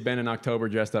 We'll see Ben in October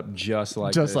dressed up just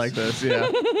like just this. like this.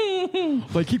 Yeah.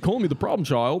 They keep calling me the problem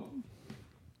child.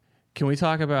 Can we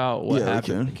talk about what Yeah, we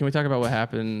happened? can. We talk about what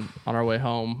happened on our way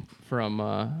home from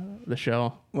the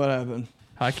show? What happened?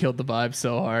 How I killed the vibe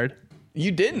so hard,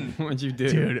 You didn't. What'd you do?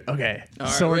 dude. Okay, All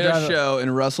right, so we we're had a driving. show in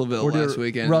Russellville We're doing last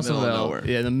weekend. In the middle of Russellville, nowhere.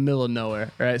 yeah, in the middle of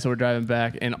nowhere. Right, so we're driving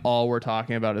back, and all we're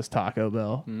talking about is Taco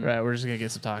Bell. Right, we're just gonna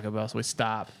get some Taco Bell. So we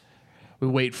stop. We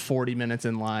wait 40 minutes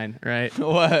in line. Right.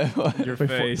 What? Your We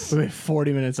face. wait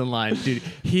 40 minutes in line, dude.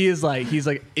 He's like,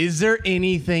 is there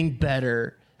anything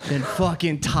better than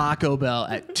fucking Taco Bell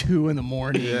at 2 in the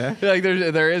morning? Yeah. Like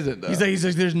there isn't. Though. He's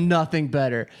like, there's nothing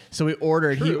better. So we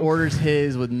ordered. He orders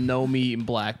his with no meat and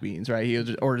black beans. Right. He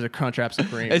just orders a Crunchwrap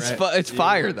Supreme. It's right? it's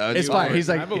fire though. It's fire. fire. He's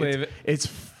like, I believe it. It's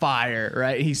fire,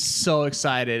 right? He's so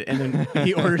excited, and then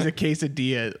he orders a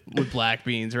quesadilla with black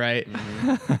beans, right?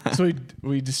 So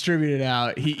we distribute it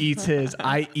out. He eats his,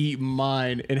 I eat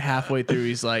mine, and halfway through,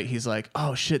 he's like,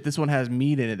 oh shit, this one has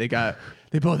meat in it.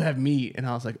 They both have meat, and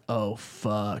I was like, oh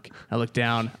fuck. I look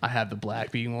down, I have the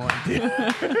black bean one. Dude,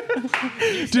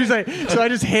 he's like, so I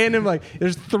just hand him like,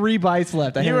 there's 3 bites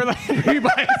left. I You hand were him like- 3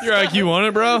 bites. You're like, you want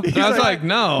it, bro? And I was like,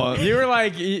 no. You were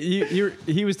like,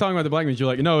 he was talking about the black beans. You're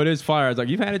like, no, it is fire. I was like,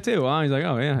 you've had it too. Huh? He's like,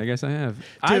 oh yeah, I guess I have.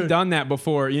 I've done that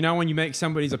before. You know when you make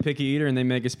somebody's a picky eater and they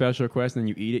make a special request and then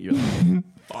you eat it, you're like,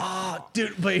 Oh,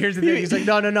 dude, but here's the thing. He's like,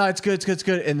 no, it's good, it's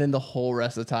good. And then the whole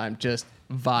rest of the time, just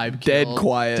vibe Dead killed,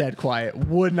 quiet. Dead quiet.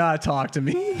 Would not talk to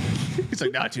me. He's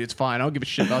like, nah, dude, it's fine. I don't give a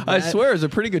shit about that. I swear it was a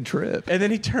pretty good trip. And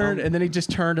then he turned, and then he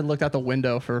just turned and looked out the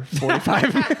window for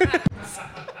 45 minutes.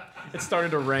 it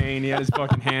started to rain. He had his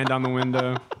fucking hand on the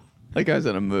window. That guy's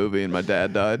in a movie and my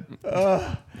dad died.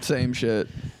 Same shit.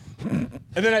 And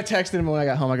then I texted him when I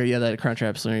got home. I go, yeah, that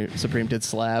Crunchwrap Supreme did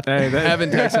slap. Hey, I haven't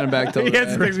texted him back till He has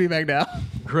to then. text me back now.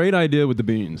 great idea with the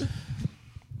beans.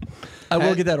 I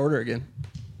will get that order again.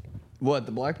 What,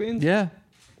 the black beans? Yeah.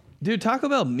 Dude, Taco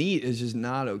Bell meat is just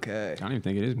not okay. I don't even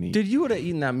think it is meat. Dude, you would have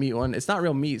eaten that meat one. It's not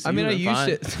real meat. So I mean, I you would've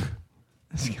used fine. it.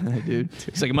 This guy, dude.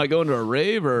 It's like, am I going to a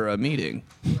rave or a meeting?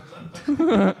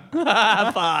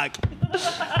 Fuck.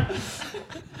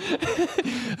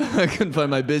 I couldn't find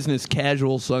my business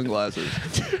casual sunglasses.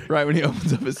 Right when he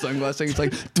opens up his sunglass thing, it's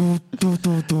like, doo, doo,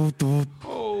 doo, doo, doo.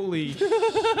 Holy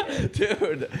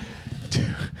Dude.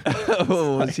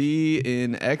 Was he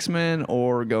in X-Men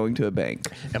or going to a bank?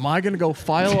 Am I gonna go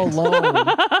file a loan?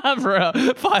 Bro,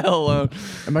 file a loan.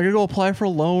 Am I gonna go apply for a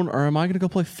loan, or am I gonna go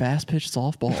play fast pitch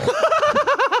softball?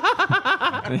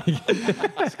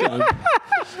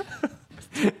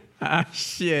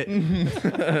 Shit.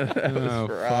 Oh,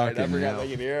 Right, I fucking forgot hell. they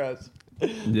could hear us.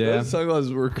 Yeah. Those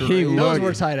sunglasses were great. He Those looked-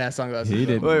 were tight ass sunglasses. He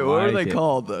did. Wait, what were like they it.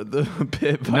 called? The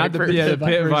pit Not the vipers? yeah, the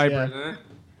pit Vipers, vipers.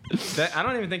 yeah. I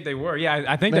don't even think they were. Yeah,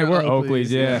 I think They're they were Oakleys, Oakleys.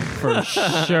 Yeah, for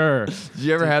sure. Did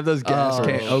you ever have those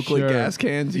Oakley sure. gas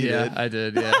cans? You Yeah, did. I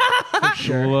did. Yeah, for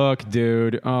sure. Look,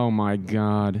 dude. Oh my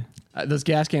God. Those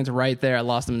gas cans right there. I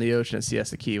lost them in the ocean at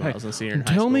Siesta Key when I was in senior in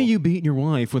high Tell me school. you beat your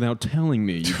wife without telling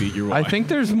me you beat your wife. I think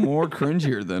there's more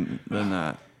cringier than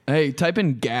that. Hey, type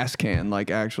in gas can,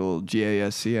 like actual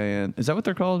GASCAN. Is that what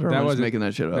they're called? Or am I just wasn't- making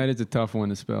that shit up? That is a tough one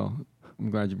to spell. I'm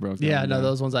glad you broke that. Yeah, one no, down.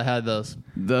 those ones I had those.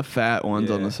 The fat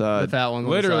ones on Yeah. the side. The fat ones.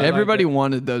 Literally, on the side. Everybody like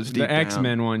wanted those deep The down.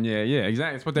 X-Men one. Yeah,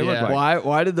 exactly. That's what they Yeah. look like.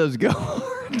 Why did those go?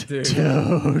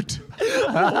 Dude.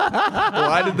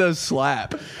 Why did those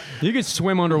slap? You could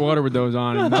swim underwater with those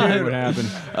on, and nothing would happen.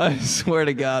 I swear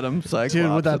to God, I'm Cyclops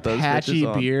Dude, with that those patchy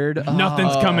bitches on. beard.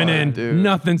 Nothing's coming in. dude.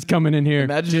 Nothing's coming in here.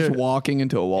 Imagine just walking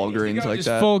into a Walgreens like Just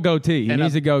that. full goatee. He And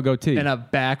needs a- to go goatee. And a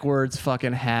backwards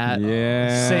fucking hat.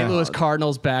 Yeah. St. Louis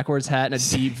Cardinals backwards hat and a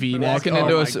deep V-neck. Walking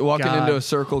Oh into my walking God. into a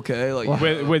Circle K, like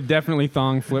with definitely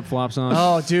thong flip flops on.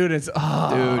 Oh, dude, it's dude,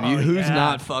 who's yeah.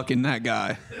 not fucking that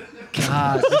guy?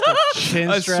 God, just a chin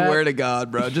I strap. swear to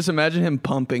God, bro. Just imagine him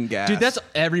pumping gas. Dude, that's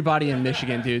everybody in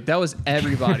Michigan, dude. That was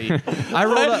everybody. I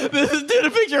rolled up. This is dude,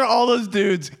 a picture of all those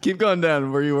dudes. Keep going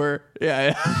down where you were.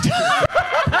 Yeah.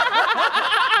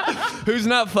 Who's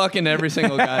not fucking every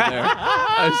single guy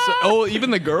there? Even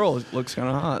the girl looks kind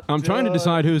of hot. I'm trying to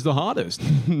decide who's the hottest.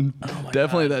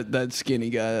 Definitely that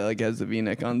skinny guy that like has the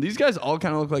V-neck on. These guys all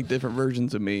kind of look like different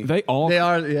versions of me. They all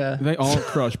Yeah. They all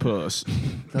crush puss.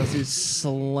 Those dudes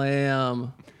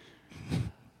slam.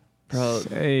 Bro,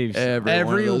 Saves. Every one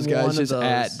every of those one guys of just those-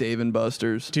 at Dave and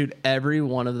Buster's. dude, every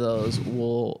one of those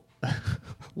will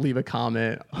leave a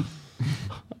comment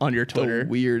on your The Twitter.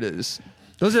 weirdest.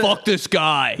 Those are Fuck this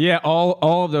guy. Yeah, all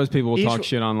of those people will Each- talk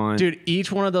shit online. Dude,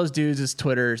 each one of those dudes'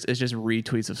 Twitters is just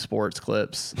retweets of sports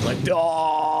clips. Like,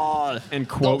 oh, and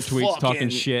quote the tweets fucking- talking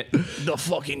shit. The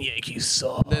fucking Yankees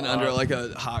suck. Then under like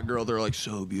a hot girl, they're like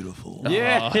so beautiful.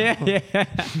 Yeah.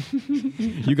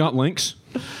 You got links?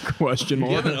 Question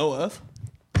You have mark. an OF?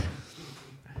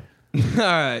 All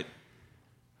right.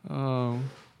 Oh.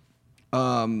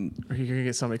 Or you're gonna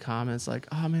get so many comments like,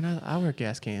 "Oh man, I wear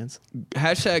gas cans."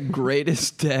 Hashtag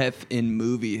greatest death in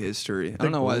movie history. I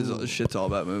don't know why this shit's all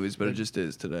about movies, but it just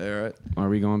is today, all right? Are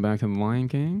we going back to the Lion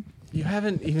King? You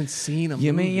haven't even seen a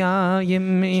Gimme movie. ya,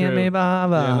 gimme, True. gimme,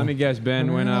 baba. Yeah, let me guess,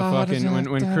 Ben. When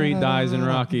when Creed dies in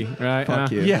Rocky, right?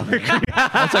 Fuck you. Yeah,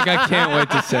 That's like, I can't wait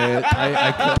to say it.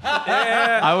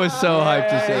 I was so hyped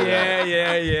to say that.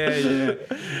 Yeah.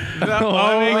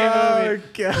 oh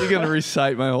god. You're going to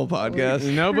recite my whole podcast?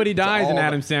 Nobody dies in all-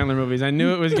 Adam Sandler movies. I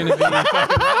knew it was going to be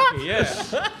fucking Rocky.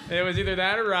 Yeah, it was either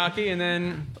that or Rocky, and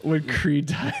then When Creed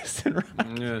dies in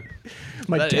Rocky. yeah,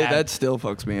 My dad. That still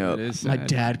fucks me up. it is. my sad.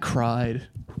 dad cried.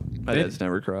 My dad's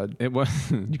never cried. It was.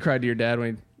 You cried to your dad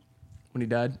when he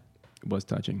died? It was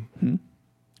touching.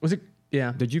 Was it?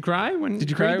 Yeah. Did you cry when? Did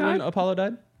you Creed cry when died? Apollo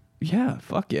died? Yeah,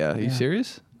 fuck yeah. Are you Yeah.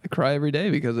 serious? I cry every day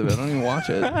because of it. I don't even watch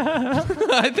it.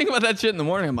 I think about that shit in the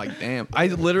morning. I'm like, damn. I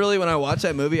literally, when I watch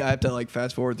that movie, I have to like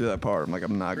fast forward through that part. I'm like,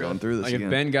 I'm not going through this Like if again.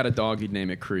 Ben got a dog, he'd name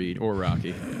it Creed or Rocky.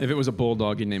 If it was a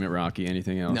bulldog, he'd name it Rocky.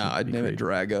 Anything else? No, would I'd be name it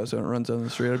Creed. Drago. So when it runs down the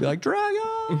street, I'd be like,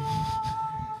 Drago.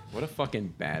 What a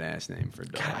fucking badass name for a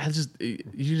dog.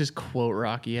 You just quote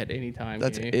Rocky at any time.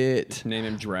 That's can you? it. Name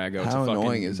him Drago. How it's a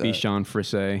annoying fucking is that? Bichon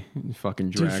Frise.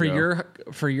 Fucking Drago.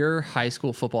 Dude, for your high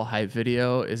school football hype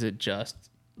video, is it just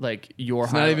like your?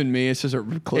 It's not even me. It's just a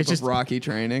clip It's just- of Rocky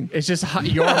training. It's just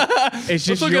your. It's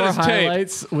just look at your his tape.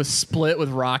 highlights was split with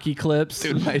Rocky clips.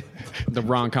 Dude, the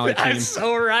Ron Colley team. I'm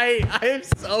so right. I am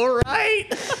so right.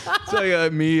 it's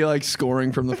like me like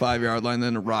scoring from the 5-yard line,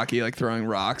 then Rocky like throwing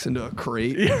rocks into a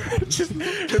crate. Just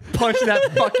punch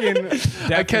that fucking.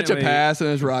 I catch a Definitely pass and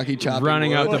there's Rocky chopping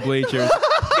running wood. up the bleachers.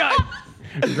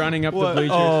 Running up the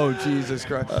bleachers. Oh Jesus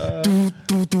Christ!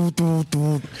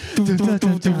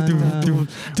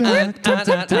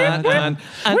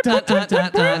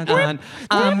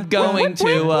 I'm going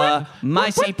to my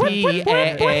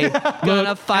CPA.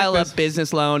 Gonna file a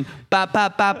business loan. Ba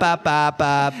ba ba ba ba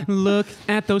ba. Look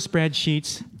at those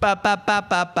spreadsheets. Ba ba ba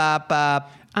ba ba ba.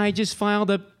 I just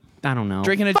filed a I don't know.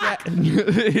 Drinking a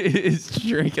He's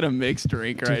drinking a mixed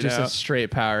drink Dude, right just now. a straight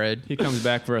Powerade. He comes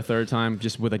back for a third time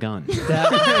just with a gun.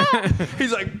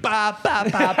 He's like, ba, ba,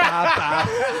 ba, ba,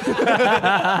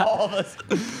 ba. All this.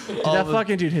 That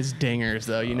fucking dude hits dingers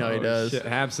though. You know he does. Shit,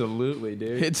 absolutely,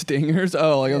 dude. Hit stingers?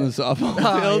 Oh, like on the softball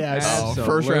field? yeah, Oh,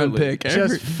 first round absolutely. pick.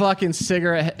 Just fucking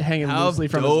cigarette hanging how loosely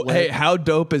from his dope, lip. hey, how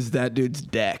dope is that dude's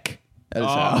deck at his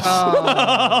house?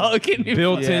 Oh, can you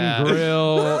Built-in Yeah.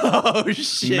 grill, Oh,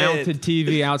 shit. mounted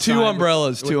TV outside. Two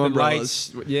umbrellas, with two the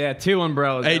umbrellas. lights. Yeah, 2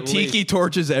 umbrellas. Hey, at tiki least.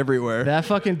 torches everywhere. That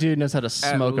fucking dude knows how to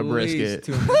smoke a At brisket.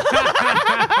 least 2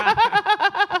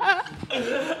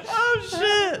 Oh,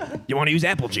 shit. You want to use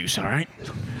apple juice, all right?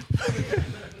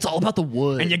 It's all about the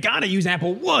wood. And you gotta use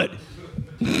apple wood.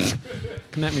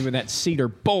 Come at me with that cedar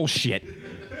bullshit.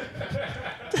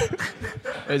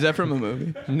 Is that from a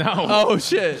movie? No. Oh,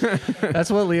 shit.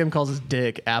 That's what Liam calls his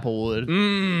dick, Applewood.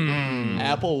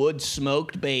 Applewood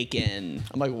smoked bacon.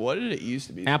 I'm like, what did it used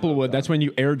to be? Applewood, that's when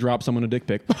you airdrop someone a dick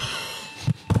pic.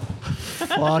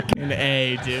 Fucking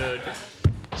A, dude.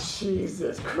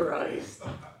 Jesus Christ.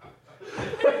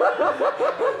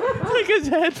 Take his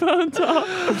headphones off.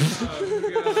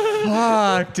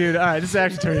 Fuck, dude. All right, this is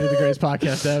actually turning into the greatest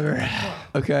podcast ever.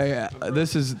 Okay,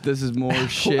 this is more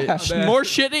shit, more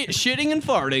shitting and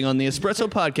farting on the Espresso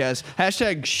Podcast.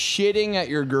 Hashtag shitting at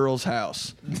your girl's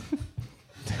house.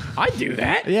 I do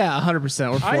that. Yeah,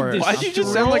 100%. We're for it. Why'd you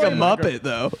just sound like a Muppet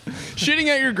though? Shitting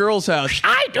at your girl's house.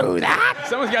 I do that.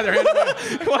 Someone's got their hand up.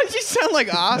 Why'd you sound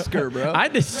like Oscar, bro?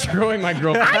 I'm destroying my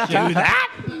girlfriend. I do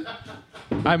that.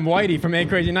 I'm Whitey from 8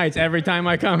 Crazy Nights every time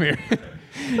I come here.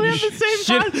 We have the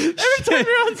same pod. Every time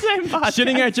you're on the same podcast.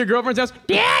 Shitting at your girlfriend's house?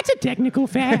 Yeah, it's a technical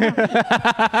fact.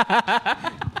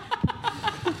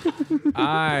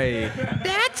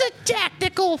 That's a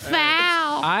technical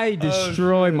foul. I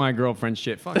destroy my girlfriend's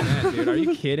shit. Fuck that, dude. Are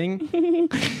you kidding?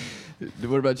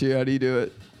 What about you? How do you do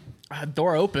it?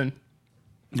 Door open.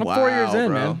 I'm Wow, 4 years in,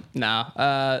 bro. man.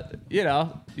 Nah. You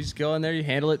know, you just go in there, you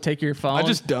handle it, take your phone. I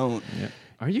just don't.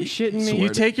 Are you shitting me? You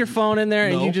take your phone in there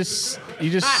and No. you just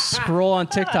scroll on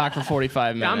TikTok for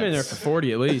 45 minutes. I'm in there for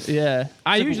 40 at least. Yeah.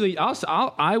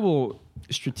 I will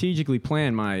strategically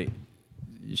plan my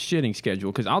shitting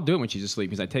schedule because I'll do it when she's asleep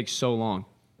because I take so long.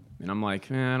 And I'm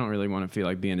like, I don't really want to feel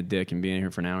like being a dick and being here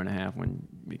for an hour and a half when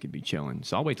we could be chilling.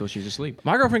 So I'll wait till she's asleep.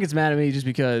 My girlfriend gets mad at me just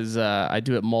because I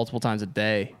do it multiple times a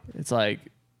day. It's like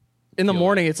in the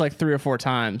morning, it's like 3 or 4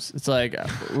 times. It's like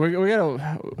we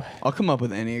gotta. I'll come up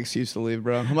with any excuse to leave,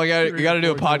 bro. I'm like, you got to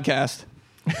do a podcast.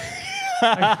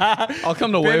 I'll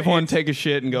come to Wave One, take a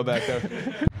shit, and go back there.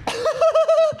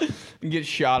 And get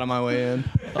shot on my way in.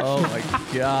 Oh my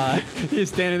god. He's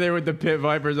standing there with the pit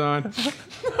vipers on.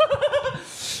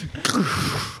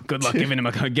 Good luck giving him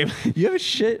a give. You have a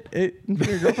shit in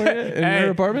your girlfriend yet? In Hey. her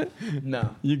apartment?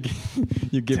 No. You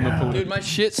give him a police. Dude, my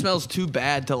shit smells too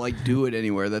bad to like do it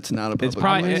anywhere that's not a public It's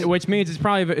probably, place. which means it's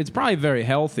probably very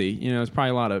healthy. You know, it's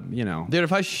probably a lot of Dude,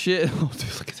 if I shit, oh,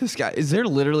 dude, look at this guy. Is there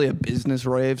literally a business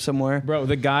rave somewhere? Bro,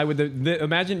 the guy with the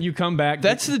imagine you come back.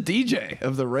 That's the DJ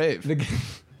of the rave.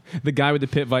 the guy with the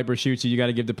pit viper shoots you. You got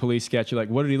to give the police sketch. You're like,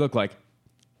 what did he look like?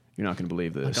 You're not gonna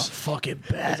believe this. Fucking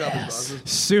badass.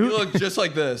 Suit, You look just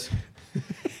like this.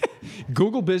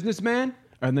 Google businessman,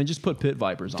 and then just put pit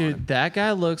vipers on him. Dude, that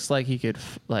guy looks like he could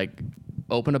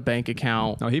open a bank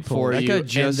account No, he pulled. for That you, guy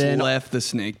just and then, left the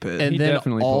snake pit. and He then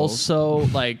definitely pulls. also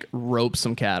like rope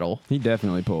some cattle. He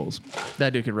definitely pulls.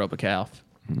 That dude could rope a calf.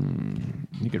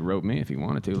 He could rope me if he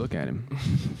wanted to. Look at him.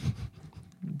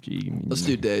 Gee, Let's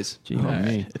do days. Gee, on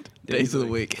me. Days of the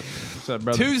week. What's up,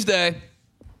 brother? Tuesday,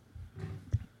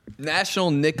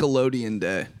 National Nickelodeon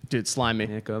Day. Dude, slime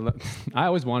me. I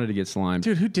always wanted to get slimed.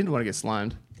 Dude, who didn't want to get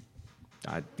slimed?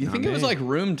 Do you think it was like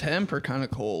room temp or kind of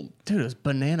cold? Dude, it was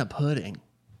banana pudding.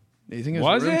 Do you think it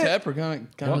was Was room it? temp or kind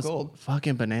It of was cold?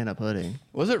 fucking banana pudding.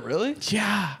 Was it really?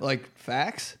 Yeah. Like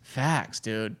facts? Facts,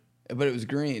 dude. But it was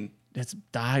green. It's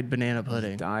dyed banana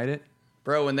pudding. Dyed it?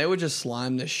 Bro, when they would just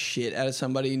slime the shit out of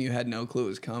somebody and you had no clue it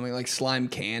was coming, like slime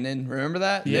cannon. Remember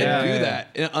that? Yeah. They'd do Yeah. that.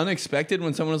 And unexpected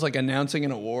when someone was like announcing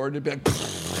an award, it'd be like,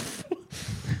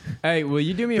 Hey, will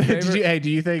you do me a favor?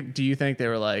 Do you think they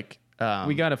were like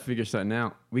We got to figure something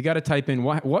out. We got to type in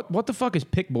what the fuck is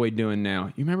Pick Boy doing now?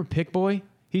 You remember Pick Boy?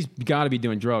 He's got to be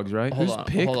doing drugs, right? Hold Who's on,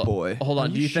 Pick hold on, Boy? Hold on.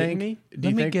 Are Do you you think? shitting me? Do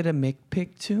you think? a Mick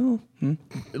pick too?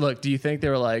 Look, do you think they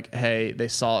were like, hey, they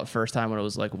saw it first time when it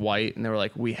was like white, and they were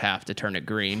like, we have to turn it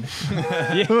green.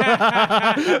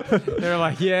 They're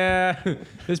like, yeah,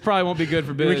 this probably won't be good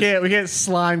for business. we can't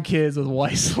slime kids with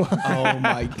white slime. Oh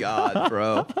my god,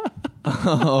 bro.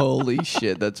 Holy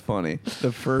shit, that's funny.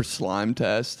 The first slime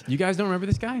test. You guys don't remember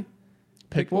this guy?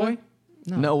 Pick Boy?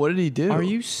 No, what did he do? Are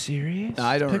you serious?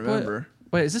 I don't Pickwood? remember.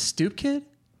 Wait, is this Stoop Kid?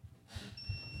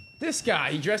 This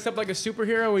guy, he dressed up like a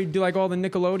superhero. He'd do like all the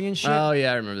Nickelodeon shit. Oh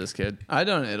yeah, I remember this kid. I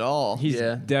don't at all. He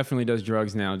yeah. definitely does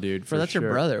drugs now, dude. Bro, that's your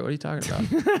sure. brother. What are you talking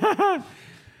about?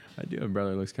 I do have a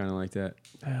brother who looks kind of like that.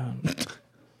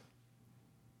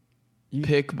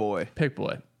 Pick boy. Pick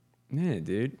boy. Yeah,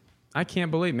 dude. I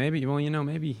can't believe. Maybe. Well,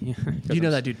 maybe. You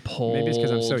know that dude pulled. Maybe it's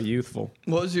because I'm so youthful.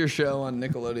 What was your show on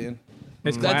Nickelodeon?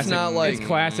 It's That's classic. not like- It's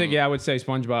classic. Yeah, I would say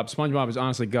SpongeBob. SpongeBob is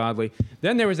honestly godly.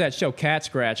 Then there was that show Cat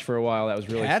Scratch for a while. That was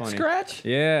really Cat funny. Scratch?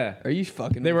 Yeah. Are you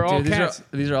fucking? They were all Dude, cats.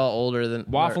 these are all older than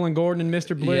Waffle and Gordon and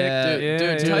Mr. Blick.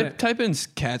 Yeah. Dude, type in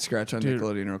Cat Scratch on Dude.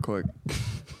 Nickelodeon real quick.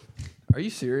 Are you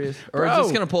serious? Or is Bro,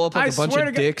 this gonna pull up like I a bunch swear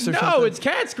of to God- dicks or no, something? No, it's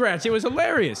Cat Scratch. It was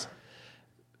hilarious.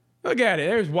 Look at it.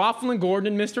 There's Waffle and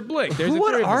Gordon and Mr. Blick. There's the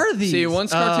What three of them. are these? See,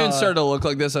 once cartoons started to look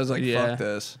like this, I was like, yeah. fuck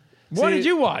this. What See, did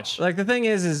you watch? Like the thing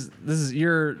is this is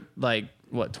you're like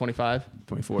what 25?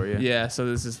 24, yeah. Yeah, so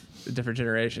this is a different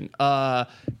generation. Go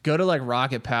to like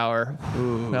Rocket Power.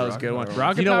 Ooh, that was a good one.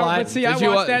 Rocket you know Power. why? But see, I Did you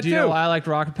watched wa- that Do too. you know why I liked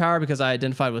Rocket Power? Because I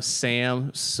identified with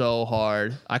Sam so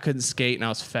hard. I couldn't skate and I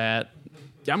was fat.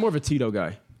 Yeah, I'm more of a Tito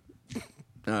guy.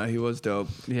 He was dope.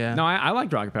 Yeah. No, I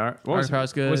liked Rocket Power. What Rocket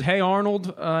Power's good. Was Hey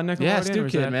Arnold Nickelodeon? yeah, or Stoop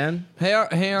was Kid, that- man.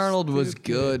 Hey Arnold was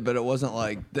good, but it wasn't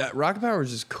like that. Rocket Power was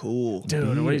just cool. Dude,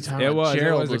 what are you talking It about? was.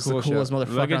 Gerald it was was a cool the coolest show.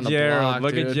 motherfucker Look at on the Gerald. block,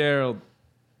 Look dude. at Gerald.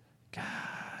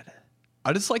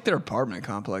 I just like their apartment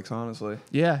complex, honestly.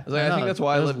 Yeah. Like, I think that's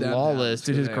why I It was lived downtown. lawless. It's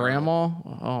Dude, his 'cause they are. grandma,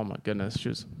 oh my goodness, she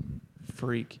was a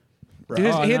freak. Bro. Dude,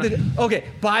 Oh, he had no. okay,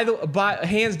 by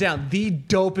hands down, the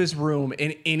dopest room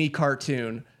in any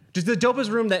cartoon. Just the dopest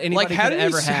room that anybody Like, how could did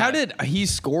ever have. how did he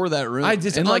score that room? I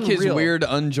just- and like his unreal. weird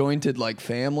unjointed like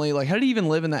family. Like, how did he even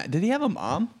live in that? Did he have a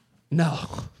mom? No.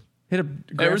 Hit a Hey,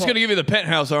 we're grandpa- just gonna give you the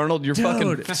penthouse, Arnold. You're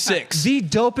fucking 6. The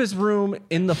dopest room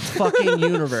in the fucking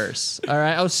universe. All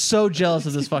right, I was so jealous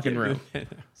of this fucking room.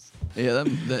 Yeah,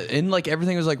 and like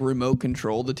everything was like remote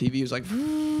controlled. The TV was like,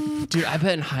 Dude, I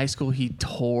bet in high school he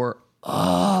tore.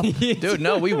 dude,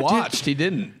 no, we watched. He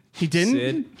didn't. He didn't.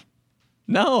 Sid.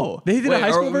 No, They did a high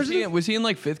or school was he version? in- Was he in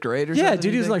like 5th grade or Yeah, something?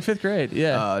 dude, he you was in like think? 5th grade.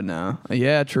 Yeah. No.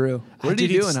 Yeah, true. What did Dude,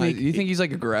 he he'd do in high? sneak- Do you think he's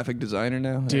like a graphic designer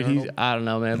now? Dude, Arnold? I don't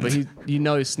know, man, but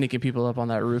he's sneaking people up on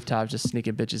that rooftop, just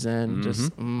sneaking bitches in.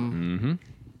 Just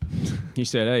He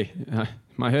said, "Hey,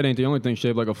 my head ain't the only thing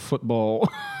shaped like a football.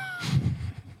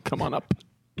 Come on up.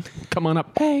 Come on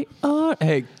up." hey,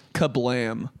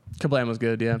 kablam. Kablam was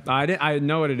good, yeah. I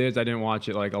know what it is. I didn't watch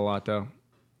it like a lot though.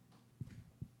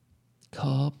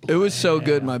 It was so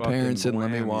good. My Fucking parents didn't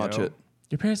let me blam, watch yo. it.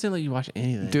 Your parents didn't let you watch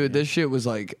anything. Dude, this shit was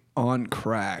like on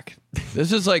crack.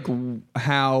 This is like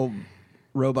how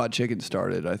Robot Chicken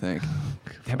started, I think.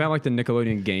 How about like the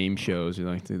Nickelodeon game shows or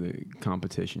like the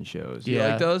competition shows? You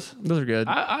like those? Those are good.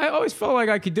 I always felt like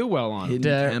I could do well on Hidden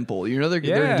them. Temple. You know they're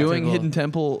Yeah. doing Temple. Hidden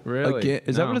Temple Really? again.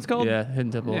 Is that No. what it's called? Yeah,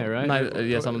 Hidden Temple. Yeah, right.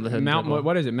 Yeah, some of the Hidden Mount. Temple.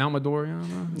 What is it? Mount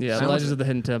Midoriya? Yeah, I Legends of the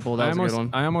Hidden Temple. That was a good one.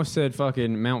 I almost said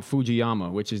fucking Mount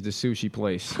Fujiyama, which is the sushi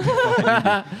place.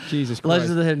 Fucking Jesus Christ.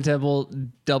 Legends of the Hidden Temple,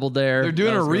 Double Dare. They're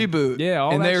doing That a was good. reboot. Yeah,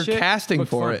 all and that they're shit casting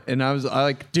looked for fun. it. And I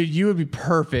like, Dude, you would be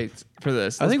perfect for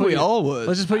this. I think put we you- all would.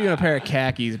 Let's just put you in a pair of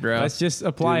khakis, bro. Let's just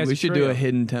apply dude, as we a should trio. do a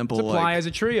Hidden Temple Let's apply like, as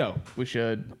a trio. we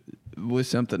should. with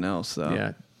something else though.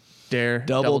 Yeah. Dare.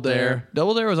 Double Dare.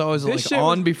 Double Dare was always This like shit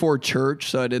on was- before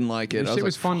church, so I didn't like it. This I shit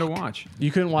was was like, fun to watch.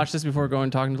 You couldn't watch this before going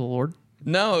talking to the Lord?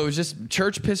 no, it was just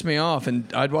church pissed me off,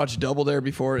 and I'd watch Double Dare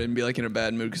before it and be like in a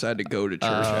bad mood because I had to go to church.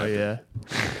 Oh, after. yeah.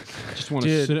 Just want to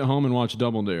Dude. sit at home and watch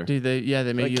Double Dare. Dude, they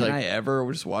make Like, you can like I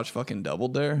ever just watch fucking Double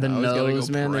Dare? the I always gotta nose,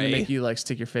 go man. They pray. make you like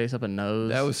stick your face up a nose.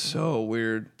 That was so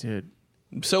weird. dude.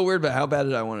 So weird, but how bad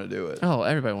did I want to do it? Oh,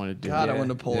 everybody wanted to do God, it. I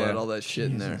wanted to pull Yeah. out all that shit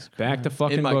in there. Back to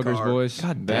fucking In my boogers, car. boys.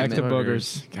 God Back damn to it.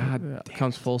 boogers. God. Yeah,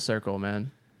 comes full circle,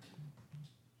 man.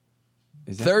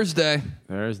 Is that Thursday.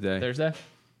 Thursday? Thursday?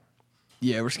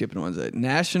 Yeah, we're skipping Wednesday.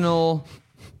 National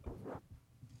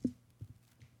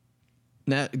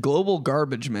Global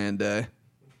Garbage Man Day.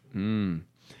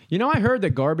 You know, I heard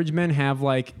that garbage men have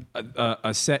like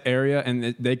a set area,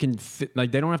 and they can fit,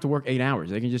 like they don't have to work 8 hours.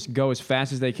 They can just go as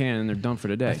fast as they can, and they're done for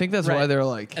the day. I think that's why Right. they're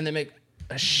like. And they make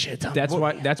a shit ton.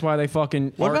 that's why they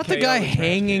fucking. What about the RKO guy the trash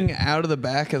hanging can. out of the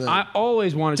back of the? I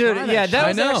always wanted to. Dude, try yeah, shit. that I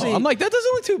was know. actually- I'm like, that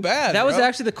doesn't look too bad. That was bro.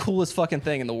 actually the coolest fucking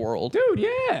thing in the world. dude,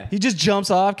 yeah. He just jumps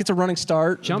off, gets a running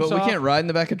start. Jumps But we off, can't ride in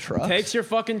the back of trucks. takes your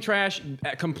fucking trash,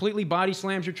 completely body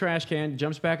slams your trash can,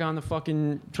 jumps back on the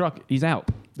fucking truck. He's out.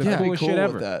 The Yeah. I'd be coolest cool shit with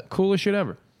ever. that. Coolest shit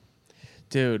ever.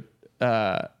 Dude,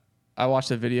 I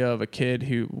watched a video of a kid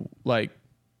who like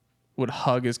would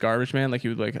hug his garbage man, like he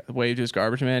would like wave to his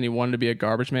garbage man. He wanted to be a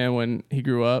garbage man when he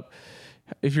grew up.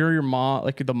 if you're your mom,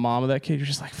 like the mom of that kid, you're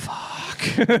just like, fuck.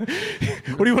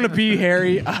 What do you want to be,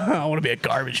 Harry? I want to be a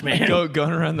garbage man.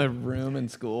 Going around the room in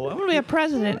school. I want to be a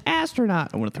president,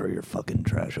 astronaut. I want to throw your fucking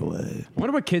trash away. I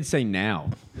wonder what kids say now.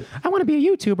 I want to be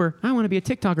a YouTuber. I want to be a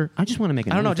TikToker. I just want to make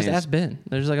an I don't know. OnlyFans. Just ask Ben.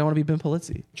 They're just like, I want to be Ben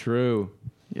Polizzi. True.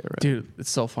 Yeah, right. Dude,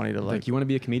 it's so funny to Like, you want to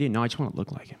be a comedian? No, I just want to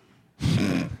look like him.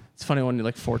 It's funny when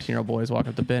like 14-year-old boys walk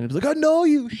up to Ben and be like, I know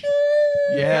you. Shit.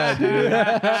 Yeah,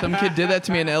 dude. Some kid did that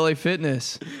to me in LA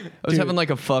Fitness. I was having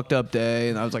like a fucked up day,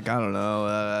 and I was like, I don't know.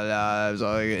 I was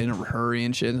like in a hurry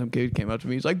and shit. And some kid came up to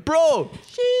me. He's like, bro,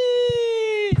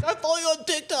 jeez, I follow you on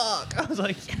TikTok. I was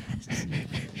like, yes.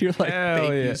 You're like, Hell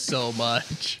thank yeah. you so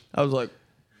much. I was like,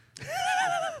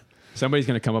 Somebody's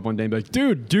going to come up one day and be like,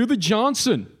 dude, do the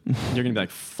Johnson. You're going to be like,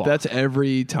 fuck. that's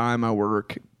every time I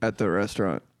work at the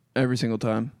restaurant. Every single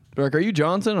time. They're like, are you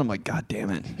Johnson? I'm like, God damn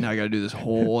it. Now I got to do this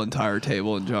whole entire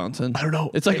table in Johnson. I don't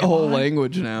know. It's like a whole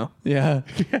language now. Yeah.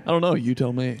 I don't know. You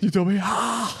tell me. You told me.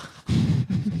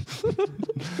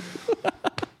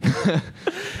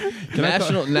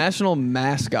 National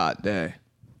Mascot Day.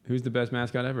 Who's the best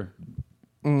mascot ever?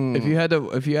 If you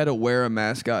had to wear a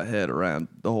mascot head around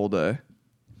the whole day.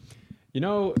 You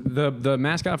know, the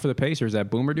mascot for the Pacers, that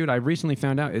Boomer dude, I recently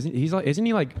found out, isn't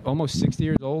he like almost 60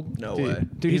 years old? No Dude. way.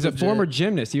 Dude, he's a former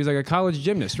gymnast. He was like a college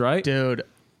gymnast, right? Dude,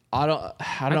 I don't know.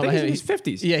 I think he's in his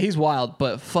 50s. Yeah, he's wild,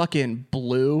 but fucking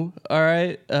Blue, all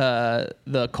right?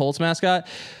 The Colts mascot.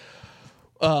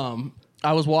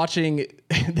 I was watching,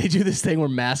 they do this thing where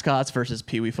mascots versus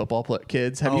Pee Wee football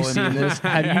kids. Have you seen this?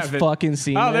 Have you fucking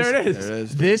seen this? Oh, there it is. There it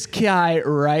is. This guy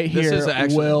right This here is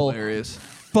actually will hilarious.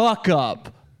 fuck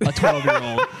up a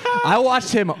 12-year-old. I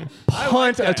watched him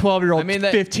punt a 12-year-old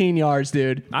 15 yards,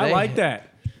 dude. I like that.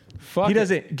 Fuck He it.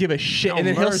 doesn't give a shit, No and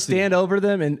then he'll mercy. stand over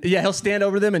them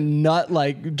and nut,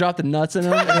 like drop the nuts in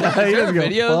them. He there doesn't a give a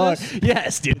video of fuck.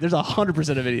 Yes, dude. There's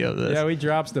 100% a video of this. Yeah, he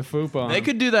drops the foop on They him.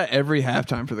 could do that every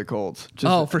halftime for the Colts.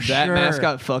 Just Oh, for that sure.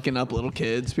 mascot fucking up little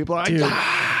kids. People are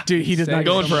like, Dude, he does not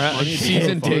going for give a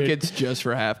season shit, dude. tickets just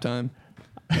for halftime.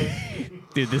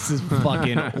 Dude, this is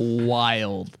fucking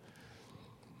wild.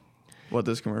 What,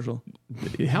 this commercial?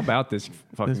 How about this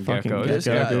fucking, This fucking gecko? gecko, This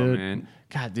gecko, dude. man.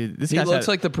 God, dude, this He guy looks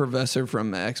like the professor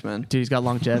from X-Men. dude. He's got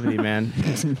longevity, man.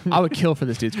 I would kill for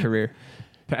this dude's career.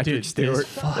 Patrick Dude, Stewart. this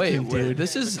fucking Wait, dude.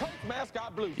 this is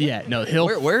Yeah, no, he'll.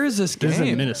 where is this game? This is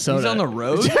in Minnesota. He's on the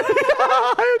road.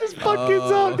 This fucking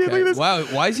song, dude. Okay. Look at this. Wow,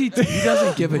 why is he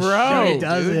doesn't give a Bro, shit, he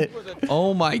does dude. it.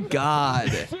 Oh my god.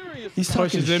 He's talking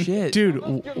Pushes him. shit. Dude,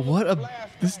 what a.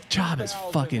 This job is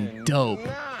fucking dope.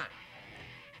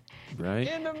 Right?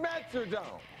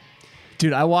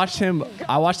 Dude, I watched him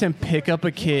pick up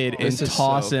a kid and This is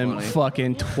toss so him funny.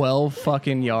 fucking 12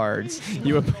 fucking yards.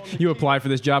 You applied for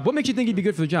this job. What makes you think you'd be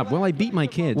good for the job? Well, I beat my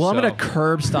kids. Well, I'm so gonna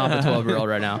curb stomp a 12-year-old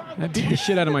right now. I beat the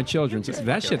shit out of my children. So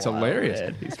that shit's hilarious.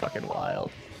 Dude, he's fucking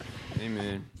wild.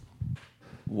 Amen.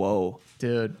 Whoa.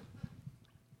 Dude.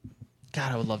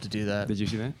 God, I would love to do that. Did you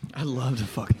see that? I'd love to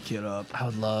fucking get up. I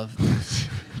would love.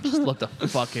 Just love to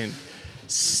fucking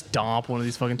stomp one of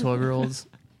these fucking 12-year-olds.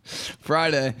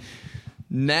 Friday,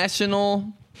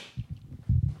 National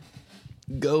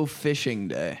Go Fishing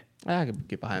Day. I could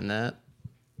get behind that.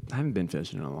 I haven't been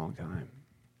fishing in a long time.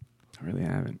 I really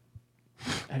haven't.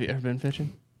 Have you ever been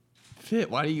fishing?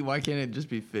 Why can't it just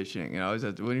be fishing? You always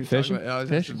have to when you're Fishing? talking about, it always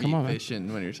Fishing? has to be Come on, man.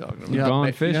 fishing when you're talking about. You know, gone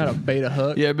how to, you know how to fishing. bait a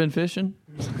hook? You ever been fishing?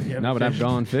 No, but I've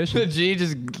gone fishing. G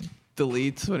just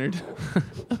deletes when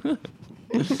you're.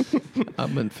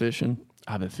 I've been fishing.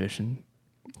 I've been fishing.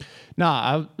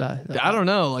 Nah, I don't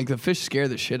know. Like the fish scare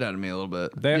the shit out of me a little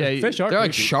bit. Fish are They're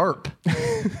like creepy. sharp.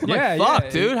 Yeah, Fuck, yeah.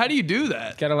 dude. How do you do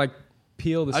that? Gotta like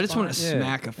peel the I just spine. want to Yeah.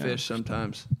 smack a fish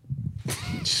sometimes.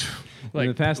 In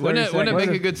the past 30 Wouldn't it seconds, make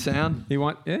a good sound? He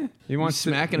wants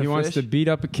smacking he a wants fish? to beat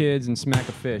up the kids and smack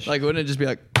a fish. Like, wouldn't it just be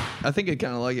like? I think it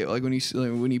kind of like it. Like when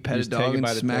you pet a Just take dog it and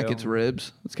by the smack tail. its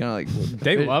ribs. It's kind of like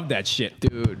they love that shit.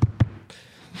 dude.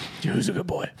 who's a good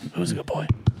boy? Who's a good boy?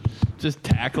 Just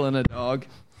tackling a dog.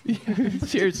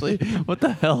 Seriously, what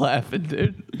the hell happened,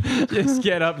 dude? Just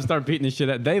get up and start beating the shit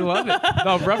out. They love it.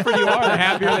 The rougher you are, the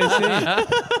happier they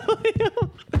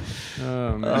seem.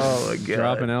 Oh man. Oh my god.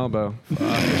 Drop an elbow.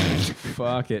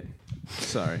 Fuck it.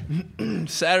 Sorry.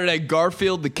 Saturday,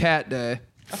 Garfield the Cat Day.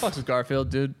 I fucks with Garfield,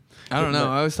 dude. I don't know.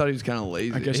 I always thought he was kind of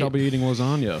lazy. I guess I'll be eating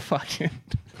lasagna. Fucking.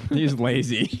 He's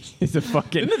lazy. He's a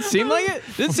fucking. Didn't it seem like it?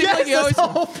 Didn't it seem like he always.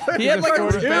 He had like a.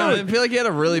 I feel like he had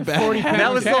a really bad.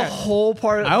 That was the whole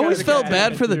part. I always felt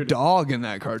bad for the dog in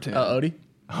that cartoon. Odie.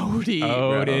 Odie.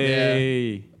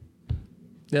 Odie.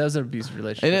 Yeah, that was an abusive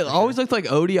relationship. And it always looked like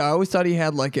Odie. I always thought he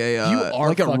had like a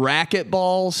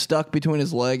racquetball stuck between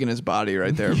his leg and his body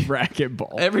right there.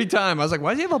 Racquetball. Every time I was like,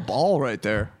 why does he have a ball right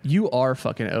there? You are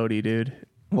fucking Odie, dude.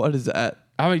 What is that?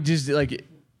 I mean, just like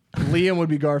Liam would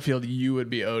be Garfield, you would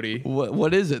be Odie.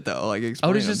 What is it though? Like,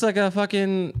 explain Odie's just like a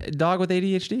fucking dog with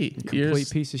ADHD. Complete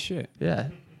piece of shit. Yeah.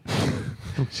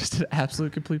 Just an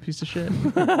absolute complete piece of shit.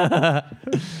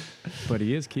 But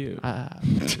he is cute.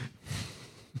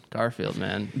 Garfield,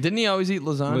 man. Didn't he always eat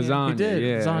lasagna? Lasagna. He did,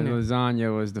 Yeah, lasagna.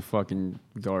 lasagna was the fucking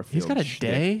Garfield. He's got a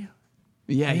shtick. day?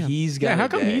 Yeah, he's got. Yeah, how a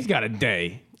come day. he's got a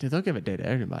day? Dude, they'll give a day to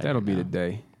everybody. That'll right be now. the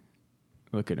day.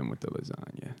 Look at him with the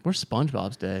lasagna. Where's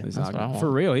SpongeBob's day? That's what I want. For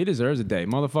real, he deserves a day.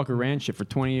 Motherfucker ran shit for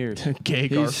 20 years. Gay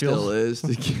He Garfield. still is.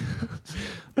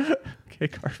 Gay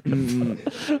Garfield.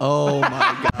 Oh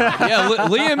my god. Yeah,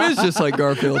 Liam is just like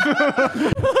Garfield.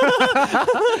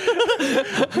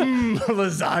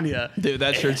 Lasagna. Dude,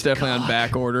 that shirt's definitely on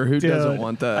back order. Who Dude, doesn't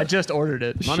want that? I just ordered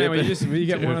it. My man, will you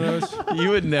get one of those? You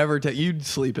would never take. You'd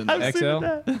sleep in that. XL?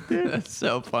 That's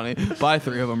so funny. Buy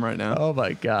 3 of them right now. Oh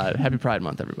my god. Happy Pride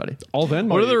Month, everybody. All then.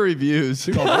 What are the reviews?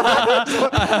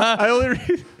 I only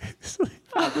read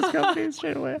this company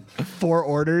straight away. 4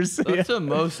 orders. That's the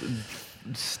most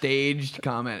staged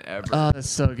comment ever. Oh, that's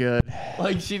so good.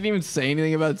 Like, she didn't even say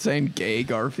anything about saying gay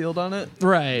Garfield on it.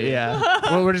 Right, yeah.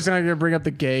 Well, we're just gonna bring up the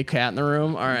gay cat in the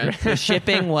room. All right. The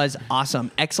shipping was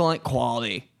awesome. Excellent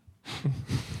quality.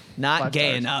 Not 5 gay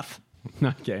stars. enough.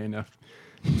 Not gay enough.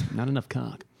 Not enough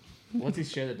cock. What's he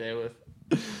share the day with?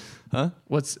 Huh?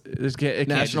 What's this gay? It can't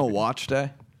National just be- Watch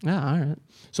Day. Yeah, all right.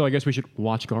 So I guess we should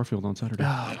watch Garfield on Saturday.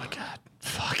 Oh my god.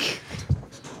 Fuck.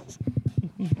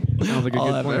 Sounds like a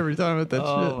good plan. every time at that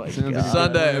Oh shit. my god.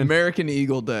 Sunday, American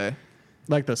Eagle Day.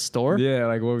 Like the store? Yeah,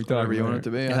 like what we talking Whatever you want it to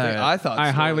be. I thought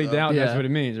I so, highly though. doubt that's Yeah. what it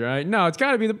means, right? No, it's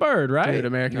got to be the bird, right? Dude,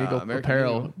 American Eagle American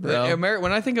apparel, Eagle. bro.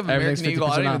 When I think of Everything's American Eagle,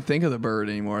 I don't 50% even off. think of the bird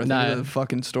anymore. I think Nah. of the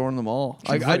fucking store in the mall.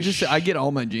 Dude, I get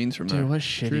all my jeans from there. Dude, what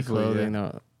shitty Truthfully, clothing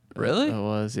yeah. though. Really? It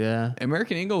was, yeah.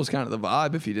 American Eagle was kind of the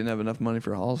vibe if you didn't have enough money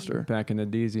for Hollister. Back in the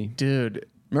DZ. Dude,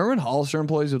 Remember when Hollister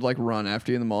employees would like run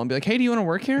after you in the mall and be like, "Hey, do you want to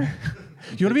work here?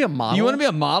 you want to be a model? You want to be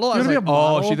a model?" I was wanna like, be a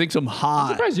model? "Oh, she thinks I'm I'm hot."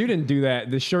 surprised you didn't do that.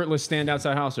 The shirtless stand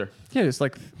outside Hauser. Yeah, it's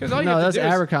like Because all you no, have that's to do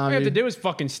is, all Abercrombie. you have to do is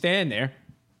fucking stand there.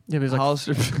 Yeah, but he was like,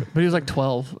 Hollister. but he was like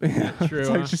 12. True. It's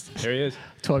like huh? just There he is.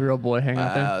 12-year-old boy hanging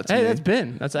out there. that's Hey, me. that's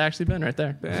Ben. That's actually Ben right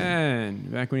there.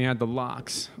 Ben, back when you had the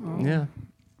locks. Oh. Yeah,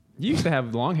 You used to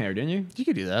have long hair, didn't you? you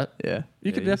could do that. Yeah,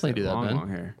 You could Yeah, used to definitely do have that, long, Ben. long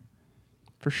hair.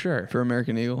 For sure. for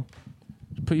American Eagle.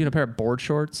 Put you in a pair of board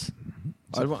shorts.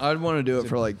 I'd want to do it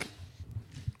for like.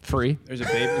 Free. There's a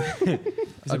baby.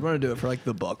 I'd want to do it for like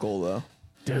the buckle though.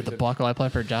 Dude, the buckle. I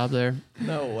applied for a job there.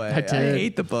 No way. I did.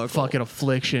 hate the buckle. Fucking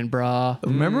affliction, brah.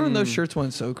 Remember when those shirts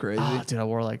went so crazy? Oh, dude, I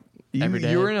wore like you, every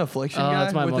day. you were an affliction Oh, guy.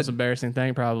 that's my with most an embarrassing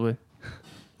thing, probably.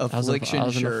 affliction I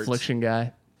was an shirts. affliction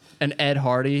guy. And Ed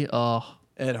Hardy, oh,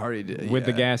 Ed Hardy did With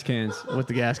the yeah. gas cans. with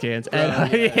the gas cans. Ed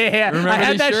Hardy, yeah. Remember I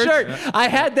had these that shirts? shirt. I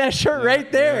had that shirt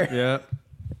right there. Yeah.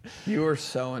 You were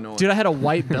so annoying. Dude, I had a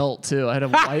white belt too. I had a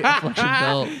white affliction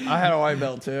belt. I had a white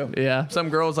belt too. Yeah. Some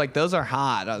girl was like, "Those are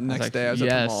hot." Next Like, day, I was at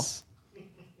the mall. yes.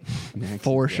 Next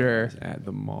For day sure. was At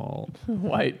the mall.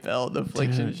 White belt,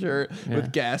 affliction Dude. shirt Yeah.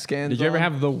 with gas cans. Did you ever on.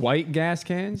 have the white gas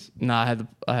cans? No, I had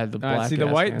the black. See, gas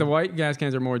the can. white gas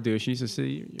cans are more douchey. So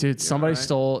see, Dude, somebody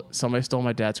stole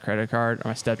my dad's credit card or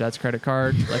my stepdad's credit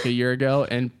card like a year ago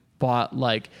and bought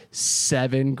like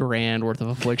 $7 grand worth of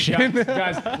affliction.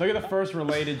 Guys, look at the first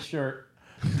related shirt.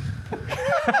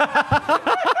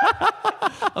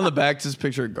 On the back, just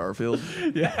picture of Garfield.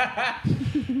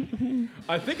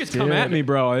 I think it's come at me,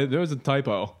 bro. There was a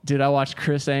typo. Dude, I watched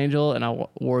Chris Angel and I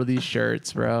wore these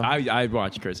shirts, bro. I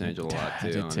watched Chris Angel a lot too.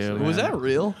 I did too, honestly. man. Was that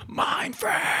real? Mind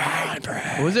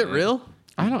frame? Was it real?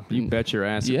 I don't. You bet your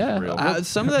ass. Yeah. It's real.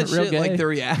 Some of that Real shit, gay. like the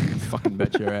react. Fucking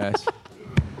bet your ass.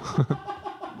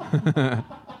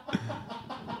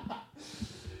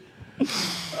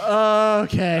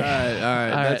 Okay. All right,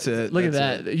 that's it. Look That's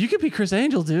at that. You could be Chris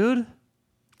Angel, dude.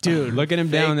 Dude, Look at him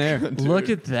down there. look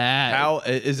at that. How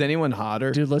is anyone hotter?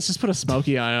 Dude, let's just put a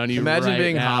smoky eye on you. Imagine right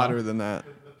being now. hotter than that.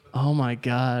 Oh my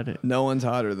god, No one's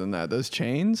hotter than that. Those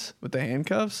chains with the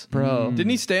handcuffs, bro. Didn't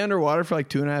he stay underwater for like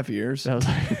 2.5 years? That was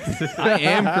I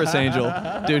am Chris Angel,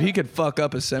 dude. He could fuck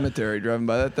up a cemetery driving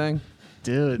by that thing.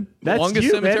 dude. That's Longest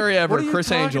you, cemetery man. ever, What are you Chris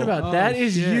talking Angel. About? Oh, That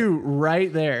is shit. you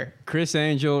right there. Chris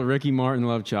Angel, Ricky Martin,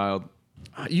 love child.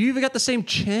 You even got the same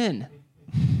chin.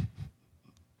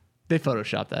 They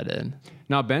photoshopped that in.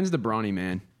 Now Ben's the brawny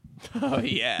man. Oh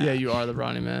yeah. Yeah, you are the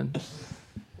Bronny man.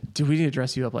 Dude, we need to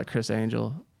dress you up like Chris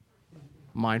Angel.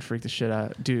 mind freak the shit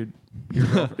out, dude.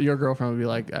 Your girlfriend would be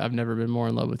like, "I've never been more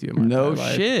in love with you." In my No entire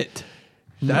life." shit.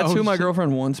 That's No who my shit.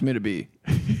 girlfriend wants me to be.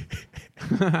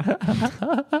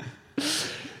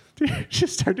 Dude,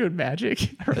 just start doing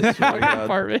magic around I swear to my God.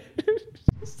 apartment.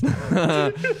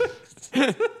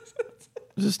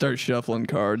 Just start shuffling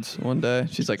cards one day.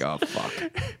 She's like, "Oh fuck,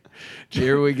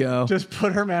 here we go." Just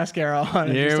put her mascara on.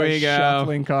 And Here just start we go.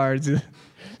 Shuffling cards.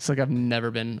 It's like I've never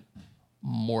been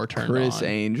more turned Chris on.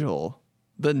 Angel,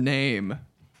 the name.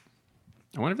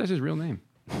 I wonder if that's his real name.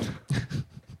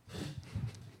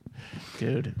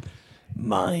 Dude.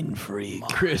 Mind freak.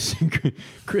 Chris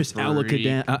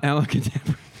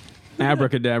Alakadabra.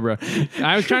 Abracadabra.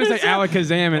 I was trying to say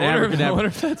Alakazam and I Abracadabra. wonder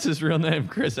if that's his real name,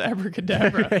 Chris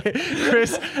Abracadabra.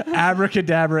 Chris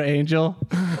Abracadabra Angel.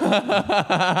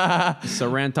 Saran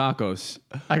tacos.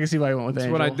 I can see why you went with That's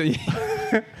Angel. what I do.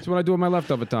 That's what I do with my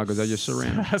leftover tacos. I just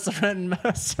saran. Saran my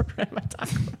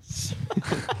tacos.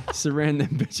 Saran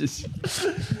them bitches.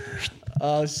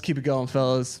 Let's just keep it going,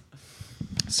 fellas.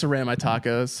 Saran my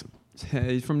tacos.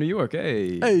 Hey, he's from New York.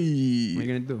 Hey. What are Hey. you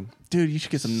gonna do? Dude, you should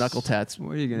get some knuckle tats.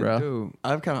 What are you gonna Bro. do?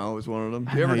 I've kind of always wanted them.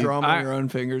 You ever draw them on your own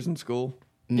fingers in school?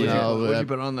 No, What'd you but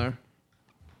put on there?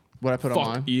 what I put on Fuck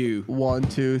mine? you. 1,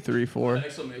 2, 3, 4.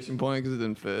 Exclamation point because it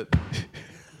didn't fit.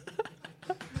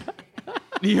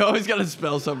 You always got to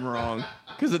spell something wrong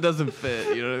because it doesn't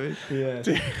fit. You know what I mean?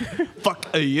 Yeah. Fuck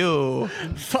you.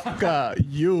 Fuck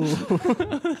you.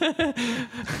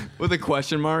 With a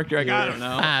question mark. You're like, I don't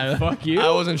know. Fuck you.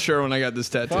 I wasn't sure when I got this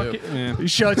tattoo. Fuck it. Yeah. You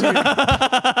show it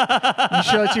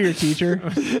to your teacher.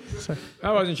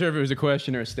 I wasn't sure if it was a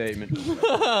question or a statement.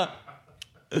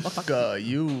 Fuck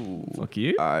you. Fuck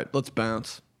you. All right, let's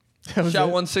bounce. That was Shot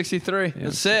it. 163.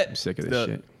 That's it. I'm sick of this The-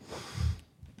 shit.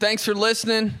 Thanks for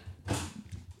listening.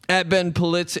 At Ben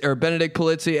Polizzi or Benedict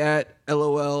Polizzi at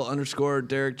LOL_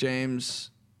 Derek James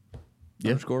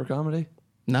 _ comedy.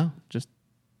 No, just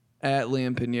At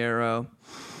Liam Pinheiro.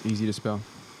 Easy to spell.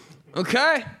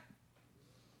 Okay.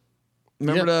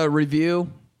 Remember to review,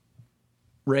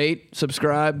 rate,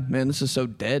 subscribe. Man, this is so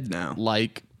dead now.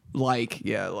 like. Like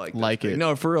Like it.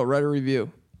 No, for real, write a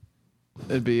review.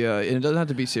 It'd be and it doesn't have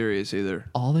to be serious either.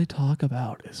 All they talk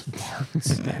about is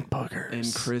farts and boogers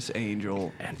And Chris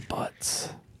Angel and butts.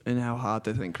 and how hot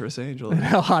they think Chris Angel is.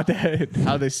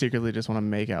 How they secretly just want to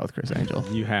make out with Chris Angel.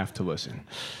 You have to listen.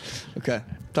 Okay.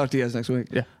 Talk to you guys next week.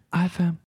 Yeah. IFM.